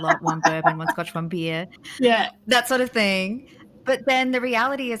alcohol a lot, 1 bourbon, 1 scotch, 1 beer. Yeah. That sort of thing. But then the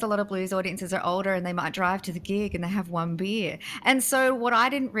reality is a lot of blues audiences are older and they might drive to the gig and they have 1 beer. And so what I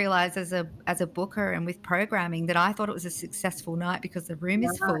didn't realize as a booker and with programming, that I thought it was a successful night because the room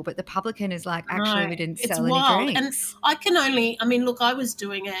is full, but the publican is like, actually, we didn't sell any drinks. And I can only, I was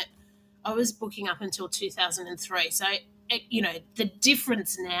doing it, I was booking up until 2003. So, the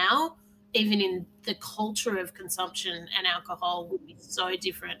difference now, even in the culture of consumption and alcohol, would be so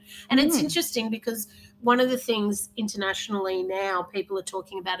different. And it's interesting because one of the things internationally now people are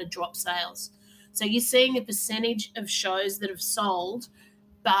talking about are drop sales. So you're seeing a percentage of shows that have sold,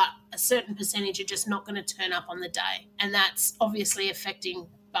 but a certain percentage are just not going to turn up on the day. And that's obviously affecting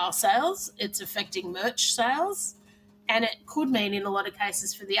bar sales. It's affecting merch sales. And it could mean in a lot of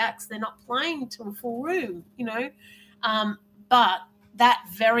cases for the acts, they're not playing to a full room, but that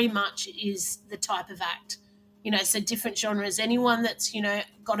very much is the type of act. So different genres, anyone that's,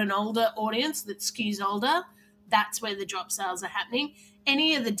 got an older audience that skews older, that's where the drop sales are happening.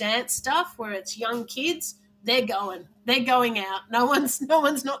 Any of the dance stuff where it's young kids, they're going out. No one's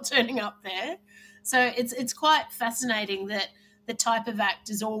not turning up there. So it's quite fascinating that the type of act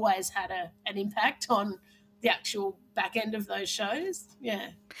has always had an impact on the actual back end of those shows. Yeah.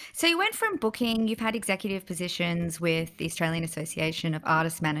 So you went from booking, you've had executive positions with the Australian Association of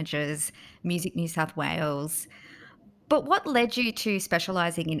Artist Managers, Music New South Wales. But what led you to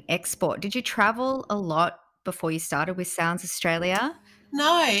specialising in export? Did you travel a lot before you started with Sounds Australia? No,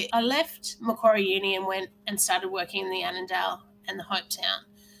 I left Macquarie Uni and went and started working in the Annandale and the Hopetown.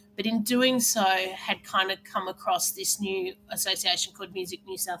 But in doing so, had kind of come across this new association called Music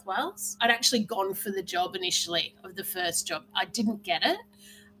New South Wales. I'd actually gone for the job initially, of the first job. I didn't get it.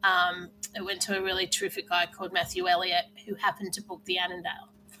 I went to a really terrific guy called Matthew Elliott, who happened to book the Annandale.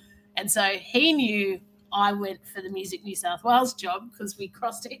 And so he knew I went for the Music New South Wales job because we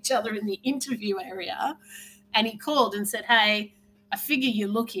crossed each other in the interview area. And he called and said, hey, I figure you're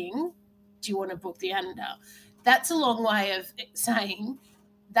looking. Do you want to book the Annandale? That's a long way of saying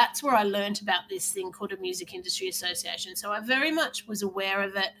that's where I learned about this thing called a Music Industry Association. So I very much was aware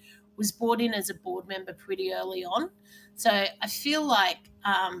of it, was brought in as a board member pretty early on. So I feel like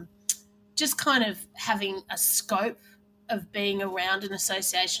just kind of having a scope of being around an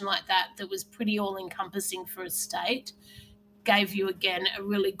association like that was pretty all-encompassing for a state gave you, again, a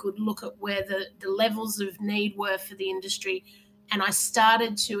really good look at where the levels of need were for the industry. And I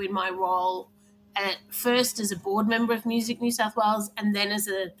started to, in my role, at first as a board member of Music New South Wales, and then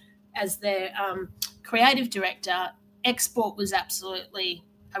as their creative director, export was absolutely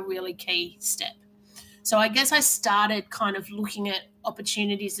a really key step. So I guess I started kind of looking at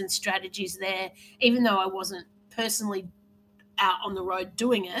opportunities and strategies there, even though I wasn't personally out on the road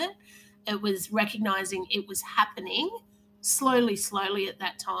doing it. It was recognising it was happening slowly at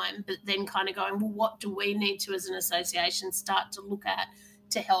that time, but then kind of going, well, what do we need to, as an association, start to look at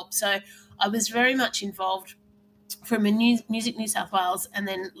to help? So I was very much involved from a Music New South Wales and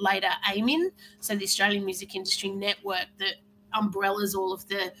then later AMIN, so the Australian Music Industry Network that umbrellas all of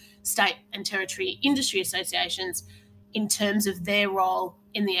the state and territory industry associations in terms of their role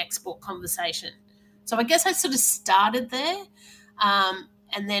in the export conversation. So I guess I sort of started there.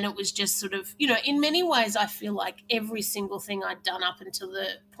 And then it was just sort of, in many ways, I feel like every single thing I'd done up until the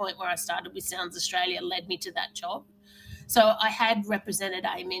point where I started with Sounds Australia led me to that job. So I had represented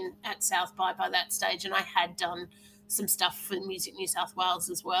AMIN at South by that stage, and I had done some stuff for Music New South Wales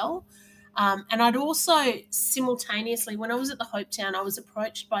as well. And I'd also simultaneously, when I was at the Hopetown, I was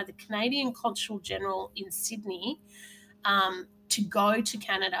approached by the Canadian Consul General in Sydney to go to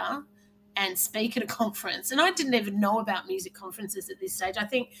Canada and speak at a conference. And I didn't even know about music conferences at this stage. I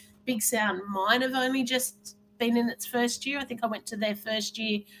think Big Sound might have only just been in its first year. I think I went to their first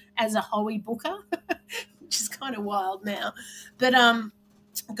year as a Hoey booker, which is kind of wild now. But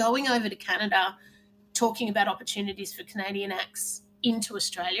going over to Canada, talking about opportunities for Canadian acts into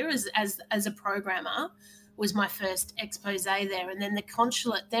Australia as a programmer was my first expose there. And then the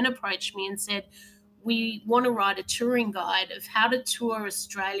consulate then approached me and said, we want to write a touring guide of how to tour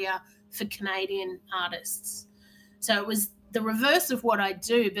Australia for Canadian artists. So it was the reverse of what I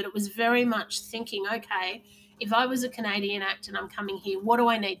do, but it was very much thinking, okay, if I was a Canadian act and I'm coming here, what do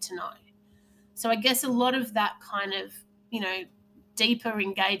I need to know? So I guess a lot of that kind of, deeper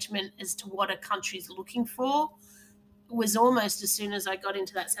engagement as to what a country's looking for was almost as soon as I got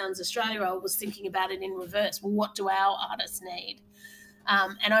into that Sounds Australia, I was thinking about it in reverse. Well, what do our artists need?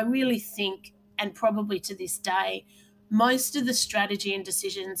 And I really think, and probably to this day, most of the strategy and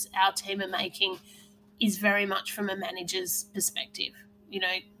decisions our team are making is very much from a manager's perspective.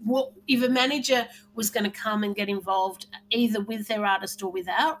 What if a manager was going to come and get involved either with their artist or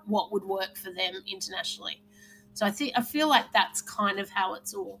without, what would work for them internationally? So I feel like that's kind of how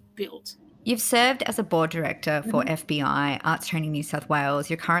it's all built. You've served as a board director for FBI, Arts Training New South Wales.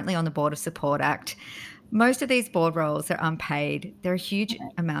 You're currently on the board of Support Act. Most of these board roles are unpaid. They're a huge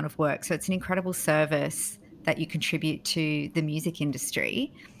amount of work, so it's an incredible service that you contribute to the music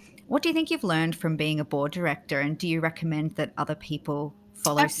industry. What do you think you've learned from being a board director, and do you recommend that other people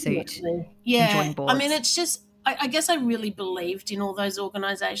follow suit and join boards? I mean, it's just, I guess I really believed in all those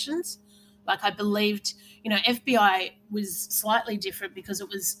organisations. Like I believed, FBI was slightly different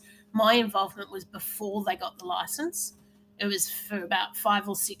because my involvement was before they got the licence. It was for about 5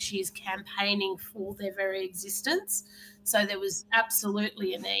 or 6 years campaigning for their very existence. So there was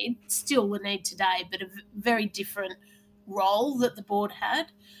absolutely a need, still a need today, but a very different role that the board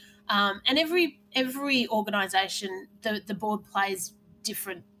had. And every organisation, the board plays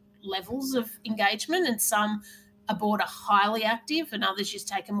different levels of engagement, and some a board are highly active and others just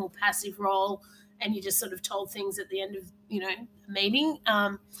take a more passive role and you just sort of told things at the end of, a meeting.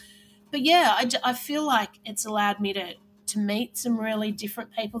 But yeah, I feel like it's allowed me to meet some really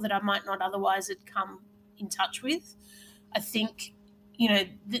different people that I might not otherwise have come in touch with. I think,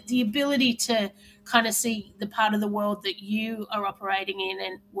 the ability to kind of see the part of the world that you are operating in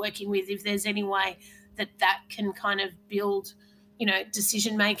and working with, if there's any way that can kind of build,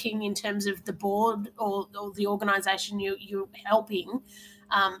 decision making in terms of the board or the organisation you're helping.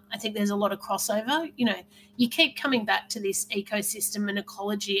 I think there's a lot of crossover. You keep coming back to this ecosystem and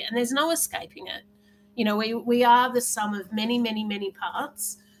ecology, and there's no escaping it. We are the sum of many, many, many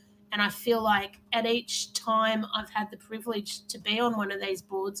parts. And I feel like at each time I've had the privilege to be on one of these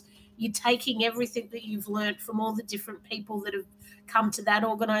boards, you're taking everything that you've learned from all the different people that have come to that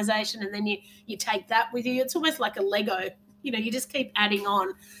organisation, and then you take that with you. It's almost like a Lego. You just keep adding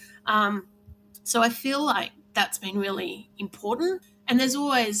on. So I feel like that's been really important. And there's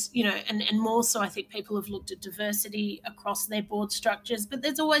always, and more so I think people have looked at diversity across their board structures, but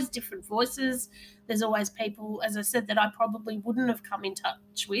there's always different voices. There's always people, as I said, that I probably wouldn't have come in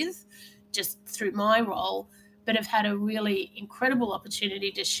touch with just through my role, but have had a really incredible opportunity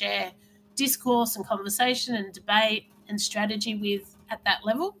to share discourse and conversation and debate and strategy with at that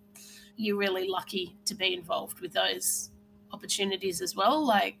level. You're really lucky to be involved with those opportunities as well.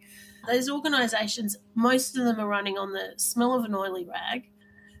 Like, those organisations, most of them are running on the smell of an oily rag.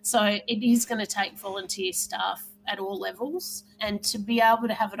 So it is going to take volunteer staff at all levels, and to be able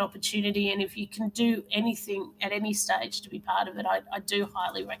to have an opportunity, and if you can do anything at any stage to be part of it, I do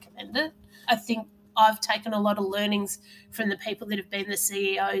highly recommend it. I think I've taken a lot of learnings from the people that have been the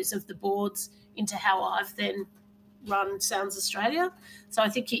CEOs of the boards into how I've then run Sounds Australia. So I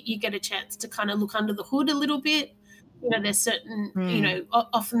think you get a chance to kind of look under the hood a little bit. There's certain,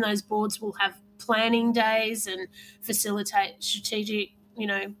 often those boards will have planning days and facilitate strategic,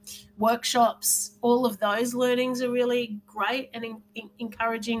 workshops. All of those learnings are really great and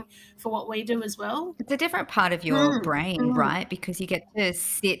encouraging for what we do as well. It's a different part of your brain, right? Because you get to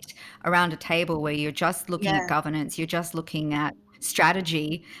sit around a table where you're just looking at governance, you're just looking at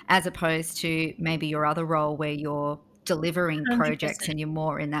strategy, as opposed to maybe your other role where you're delivering 100%. Projects and you're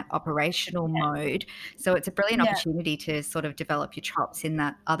more in that operational mode. So it's a brilliant opportunity to sort of develop your chops in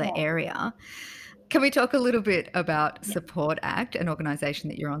that other area. Can we talk a little bit about Support Act, an organisation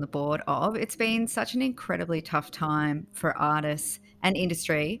that you're on the board of? It's been such an incredibly tough time for artists and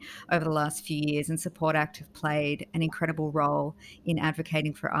industry over the last few years, and Support Act have played an incredible role in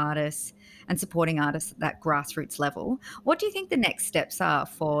advocating for artists and supporting artists at that grassroots level. What do you think the next steps are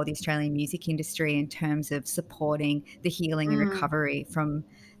for the Australian music industry in terms of supporting the healing and recovery from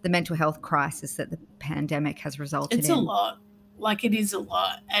the mental health crisis that the pandemic has resulted in? It's a lot. It is a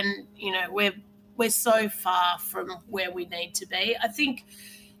lot. And, we're so far from where we need to be. I think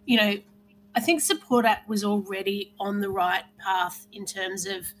Support Act was already on the right path in terms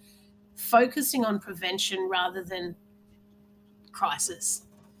of focusing on prevention rather than crisis.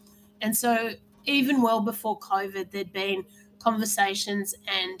 And so even well before COVID, there'd been conversations,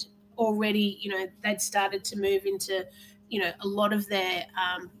 and already, they'd started to move into, a lot of their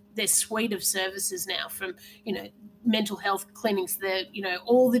suite of services now, from, mental health clinics,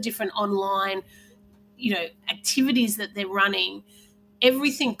 all the different online, activities that they're running.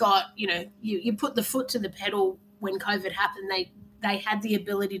 Everything got, you put the foot to the pedal when COVID happened. They had the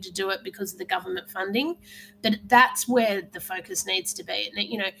ability to do it because of the government funding, but that's where the focus needs to be.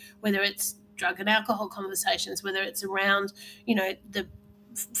 And, whether it's drug and alcohol conversations, whether it's around, the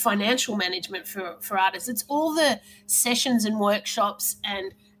financial management for artists, it's all the sessions and workshops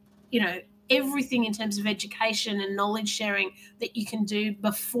and, everything in terms of education and knowledge sharing that you can do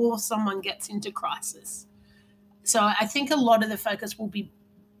before someone gets into crisis. So I think a lot of the focus will be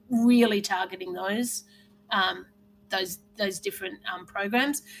really targeting those different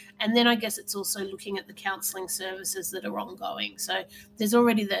programs. And then I guess it's also looking at the counselling services that are ongoing. So there's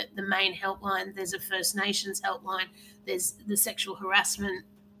already the main helpline, there's a First Nations helpline, there's the sexual harassment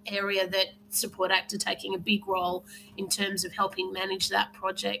area that Support Act are taking a big role in terms of helping manage that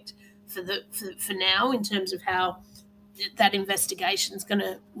project for now, in terms of how that investigation is going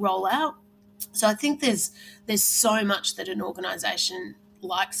to roll out. So I think there's so much that an organisation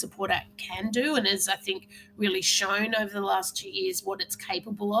like Support Act can do, and has, I think, really shown over the last 2 years what it's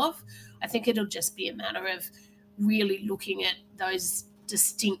capable of. I think it'll just be a matter of really looking at those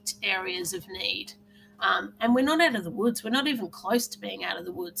distinct areas of need. And we're not out of the woods. We're not even close to being out of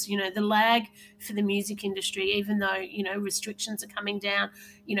the woods. The lag for the music industry, even though, restrictions are coming down,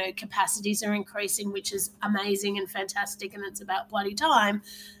 capacities are increasing, which is amazing and fantastic, and it's about bloody time.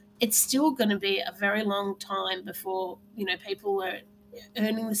 It's still going to be a very long time before, people are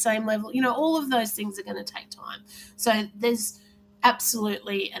earning the same level. All of those things are going to take time. So there's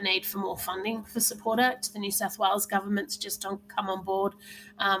absolutely a need for more funding for Support Act. The New South Wales government's just come on board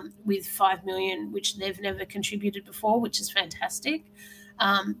with $5 million, which they've never contributed before, which is fantastic.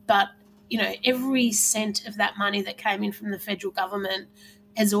 But every cent of that money that came in from the federal government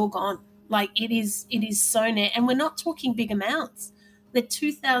has all gone. Like it is so net, and we're not talking big amounts. They're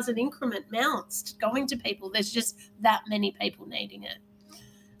 2,000 increment amounts going to people. There's just that many people needing it.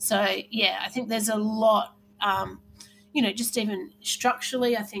 So yeah, I think there's a lot. Just even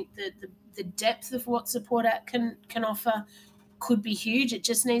structurally, I think the depth of what Support Act can offer could be huge. It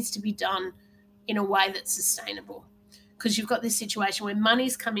just needs to be done in a way that's sustainable, because you've got this situation where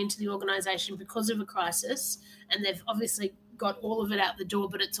money's come into the organisation because of a crisis, and they've obviously got all of it out the door,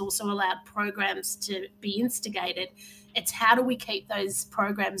 but it's also allowed programs to be instigated. It's how do we keep those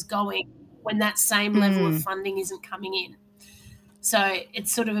programs going when that same level of funding isn't coming in? So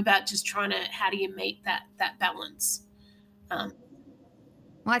it's sort of about just trying to, how do you meet that balance? Well,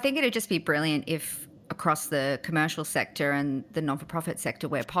 I think it'd just be brilliant if across the commercial sector and the non-for-profit sector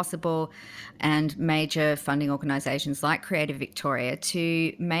where possible, and major funding organisations like Creative Victoria,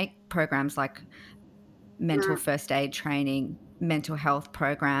 to make programs like mental first aid training, mental health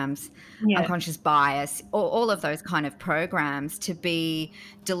programs, unconscious bias, all of those kind of programs to be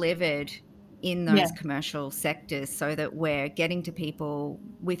delivered in those commercial sectors, so that we're getting to people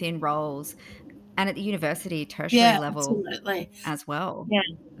within roles and at the university tertiary level as well. Yeah.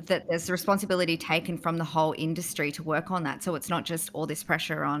 That there's a responsibility taken from the whole industry to work on that. So it's not just all this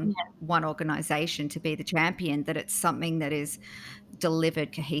pressure on one organisation to be the champion, that it's something that is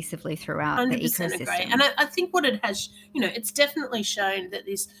delivered cohesively throughout the ecosystem. Agree. And I think what it has, it's definitely shown that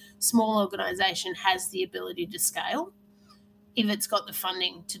this small organisation has the ability to scale if it's got the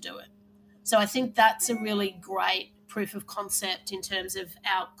funding to do it. So I think that's a really great proof of concept in terms of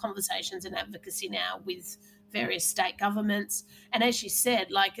our conversations and advocacy now with various state governments. And as you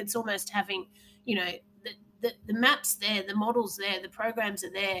said, like, it's almost having, the maps there, the models there, the programs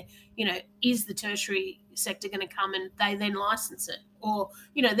are there, is the tertiary sector going to come and they then license it? Or,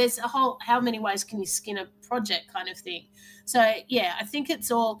 there's a whole, how many ways can you skin a project kind of thing? So, yeah, I think it's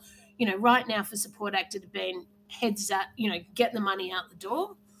all, right now for Support Act to have been heads at, get the money out the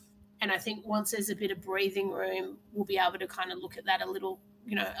door. And I think once there's a bit of breathing room, we'll be able to kind of look at that a little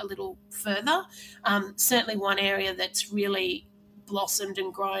further. Certainly one area that's really blossomed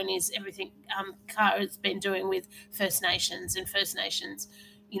and grown is everything Kara's been doing with First Nations, and First Nations,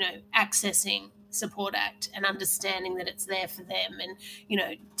 accessing Support Act and understanding that it's there for them,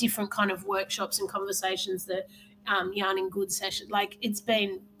 and, different kind of workshops and conversations, that yarning good session. Like, it's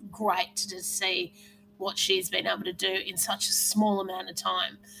been great to see what she's been able to do in such a small amount of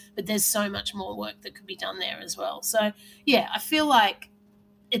time. But there's so much more work that could be done there as well. So, yeah, I feel like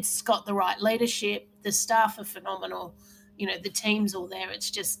it's got the right leadership. The staff are phenomenal. The team's all there. It's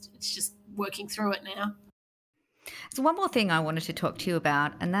just working through it now. So one more thing I wanted to talk to you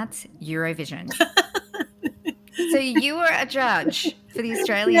about, and that's Eurovision. So you were a judge for the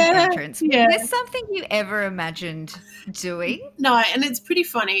Australian entrance. Was there something you ever imagined doing? No, and it's pretty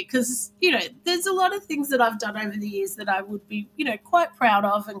funny because, there's a lot of things that I've done over the years that I would be, quite proud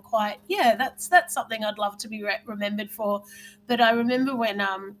of, and quite, that's something I'd love to be remembered for. But I remember when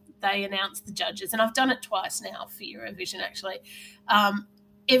they announced the judges, and I've done it twice now for Eurovision actually,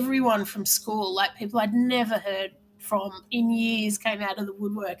 everyone from school, like people I'd never heard from in years, came out of the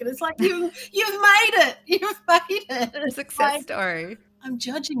woodwork, and it's like, you've made it. Success story. I'm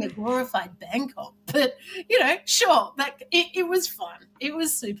judging a glorified Bangkok, but sure, it was fun. It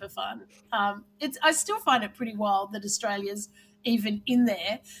was super fun. I still find it pretty wild that Australia's even in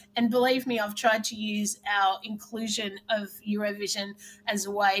there, and believe me, I've tried to use our inclusion of Eurovision as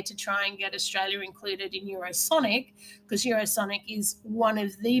a way to try and get Australia included in Eurosonic, because Eurosonic is one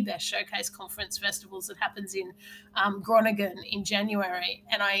of the best showcase conference festivals that happens in Groningen in January,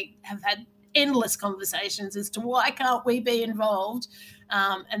 and I have had endless conversations as to why can't we be involved,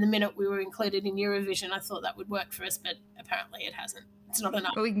 and the minute we were included in Eurovision, I thought that would work for us, but apparently it hasn't. It's not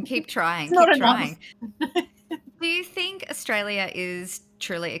enough. Well, we can keep trying. Do you think Australia is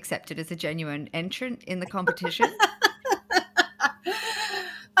truly accepted as a genuine entrant in the competition?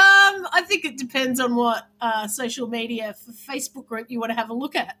 I think it depends on what social media Facebook group you want to have a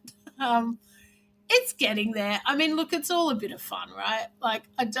look at. It's getting there. I mean, look, it's all a bit of fun, right? Like,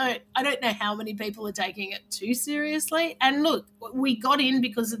 I don't know how many people are taking it too seriously. And look, we got in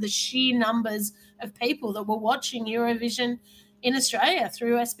because of the sheer numbers of people that were watching Eurovision in Australia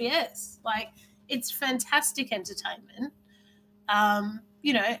through SBS. Like, it's fantastic entertainment. And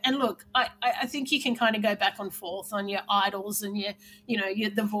look, I think you can kind of go back and forth on your idols and your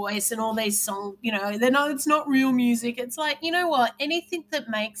The Voice and all these songs, it's not real music. It's like, you know what, anything that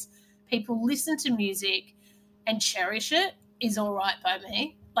makes people listen to music and cherish it is all right by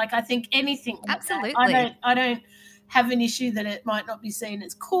me. Like, I think anything like absolutely that. I don't have an issue that it might not be seen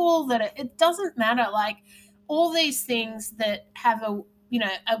as cool, that it doesn't matter. Like all these things that have a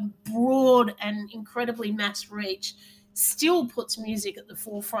broad and incredibly mass reach still puts music at the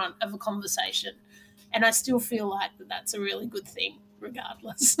forefront of a conversation. And I still feel like that's a really good thing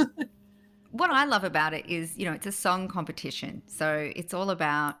regardless. What I love about it is, it's a song competition. So it's all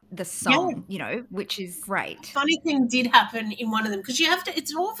about the song, which is great. Funny thing did happen in one of them because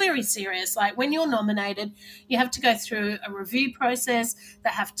it's all very serious. Like when you're nominated, you have to go through a review process. They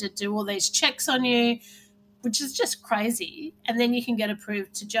have to do all these checks on you, which is just crazy. And then you can get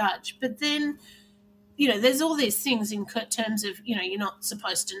approved to judge. But then, there's all these things in terms of, you're not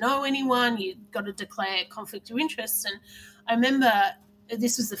supposed to know anyone. You've got to declare conflict of interest. And I remember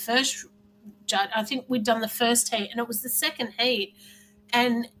this was the first judge. I think we'd done the first heat and it was the second heat.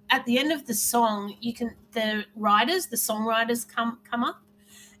 And at the end of the song, the songwriters come up.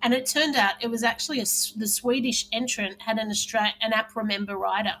 And it turned out it was actually the Swedish entrant had an APRA member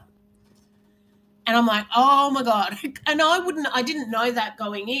writer. And I'm like, oh my God. And I didn't know that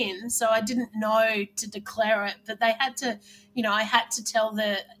going in. So I didn't know to declare it, but they had to, I had to tell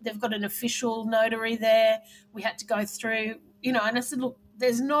they've got an official notary there. We had to go through, and I said, look,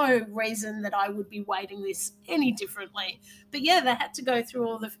 there's no reason that I would be weighting this any differently. But yeah, they had to go through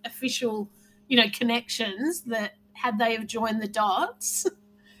all the official, connections that had they have joined the dots.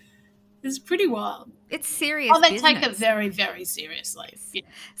 It's pretty wild. It's serious. Oh, they business. take it very, very seriously. Yeah.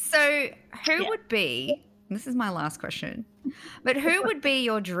 So who would be, this is my last question, but who would be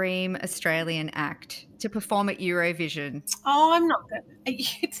your dream Australian act to perform at Eurovision? Oh, I'm not going to.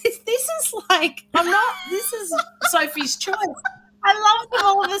 This is Sophie's choice. I love them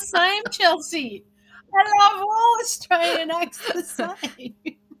all the same, Chelsea. I love all Australian acts the same.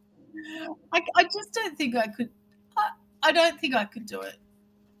 I just don't think I could. I don't think I could do it.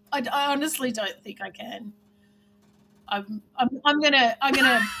 I honestly don't think I can. I'm gonna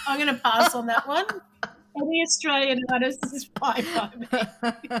pass on that one. Any Australian artist is fine by me.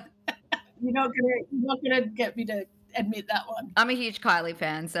 You're not gonna get me to admit that one. I'm a huge Kylie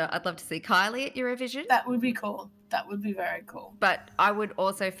fan, so I'd love to see Kylie at Eurovision. That would be cool. That would be very cool. But I would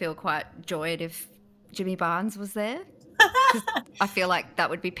also feel quite joyed if Jimmy Barnes was there. I feel like that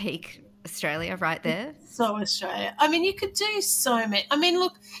would be peak Australia right there. So Australia. I mean, you could do so many. I mean,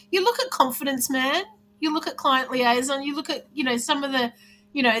 you look at Confidence Man, you look at Client Liaison, you look at, some of the,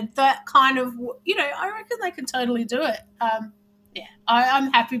 that kind of, I reckon they could totally do it.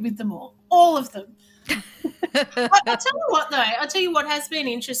 I'm happy with them all of them. I'll tell you what has been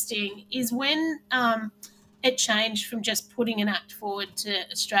interesting is when it changed from just putting an act forward to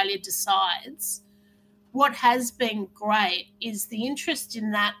Australia Decides. What has been great is the interest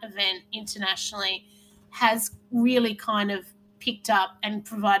in that event internationally has really kind of picked up and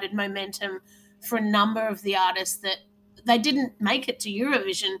provided momentum for a number of the artists that they didn't make it to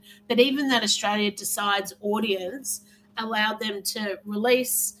Eurovision, but even that Australia Decides audience allowed them to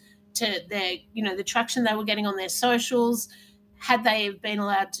release to their, the traction they were getting on their socials. Had they been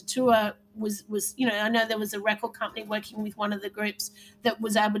allowed to tour, was I know there was a record company working with one of the groups that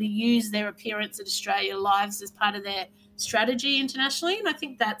was able to use their appearance at Australia Lives as part of their strategy internationally, and I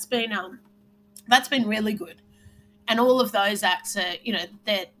think that's been really good. And all of those acts are,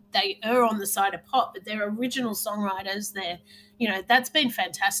 they err on the side of pop, but they're original songwriters. They're, that's been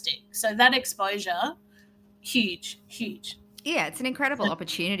fantastic. So that exposure, huge. Yeah, it's an incredible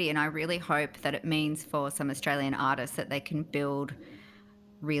opportunity, and I really hope that it means for some Australian artists that they can build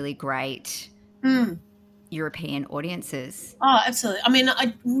really great European audiences. Oh, absolutely. I mean,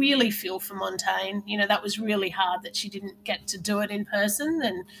 I really feel for Montaigne. That was really hard that she didn't get to do it in person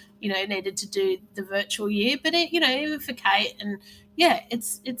and, needed to do the virtual year. But, even for Kate and, yeah,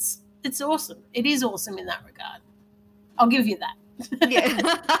 it's awesome. It is awesome in that regard. I'll give you that.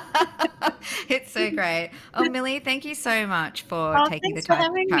 Yeah. It's so great. Oh, Millie, thank you so much for taking the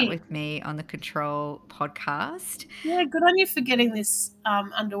time to chat with me on the Control podcast. Yeah, good on you for getting this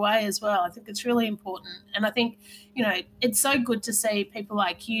underway as well. I think it's really important. And I think, it's so good to see people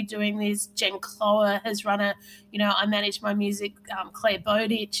like you doing this. Jen Clower has run I Manage My Music. Claire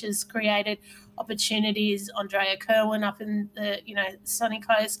Bowditch has created opportunities. Andrea Kerwin up in the, sunny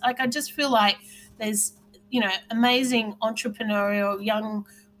coast. Like, I just feel like there's, amazing entrepreneurial young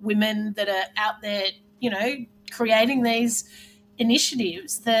women that are out there, creating these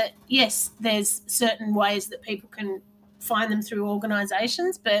initiatives that, yes, there's certain ways that people can find them through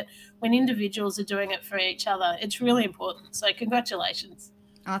organisations, but when individuals are doing it for each other, it's really important. So congratulations.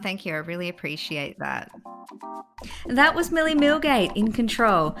 Oh, thank you. I really appreciate that. That was Millie Milgate in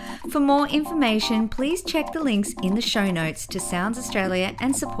Control. For more information, please check the links in the show notes to Sounds Australia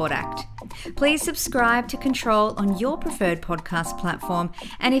and Support Act. Please subscribe to Control on your preferred podcast platform,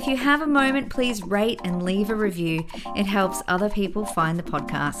 and if you have a moment, please rate and leave a review. It helps other people find the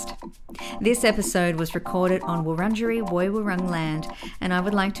podcast. This episode was recorded on Wurundjeri Woiwurrung land, and I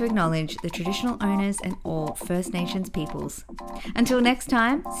would like to acknowledge the traditional owners and all First Nations peoples. Until next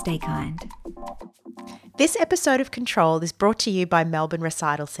time, stay kind. This episode of Control is brought to you by Melbourne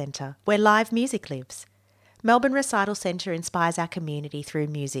Recital Centre, where live music lives. Melbourne Recital Centre inspires our community through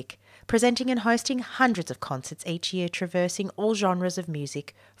music, presenting and hosting hundreds of concerts each year, traversing all genres of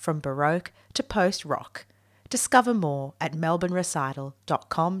music from Baroque to post-rock. Discover more at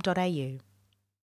melbournerecital.com.au.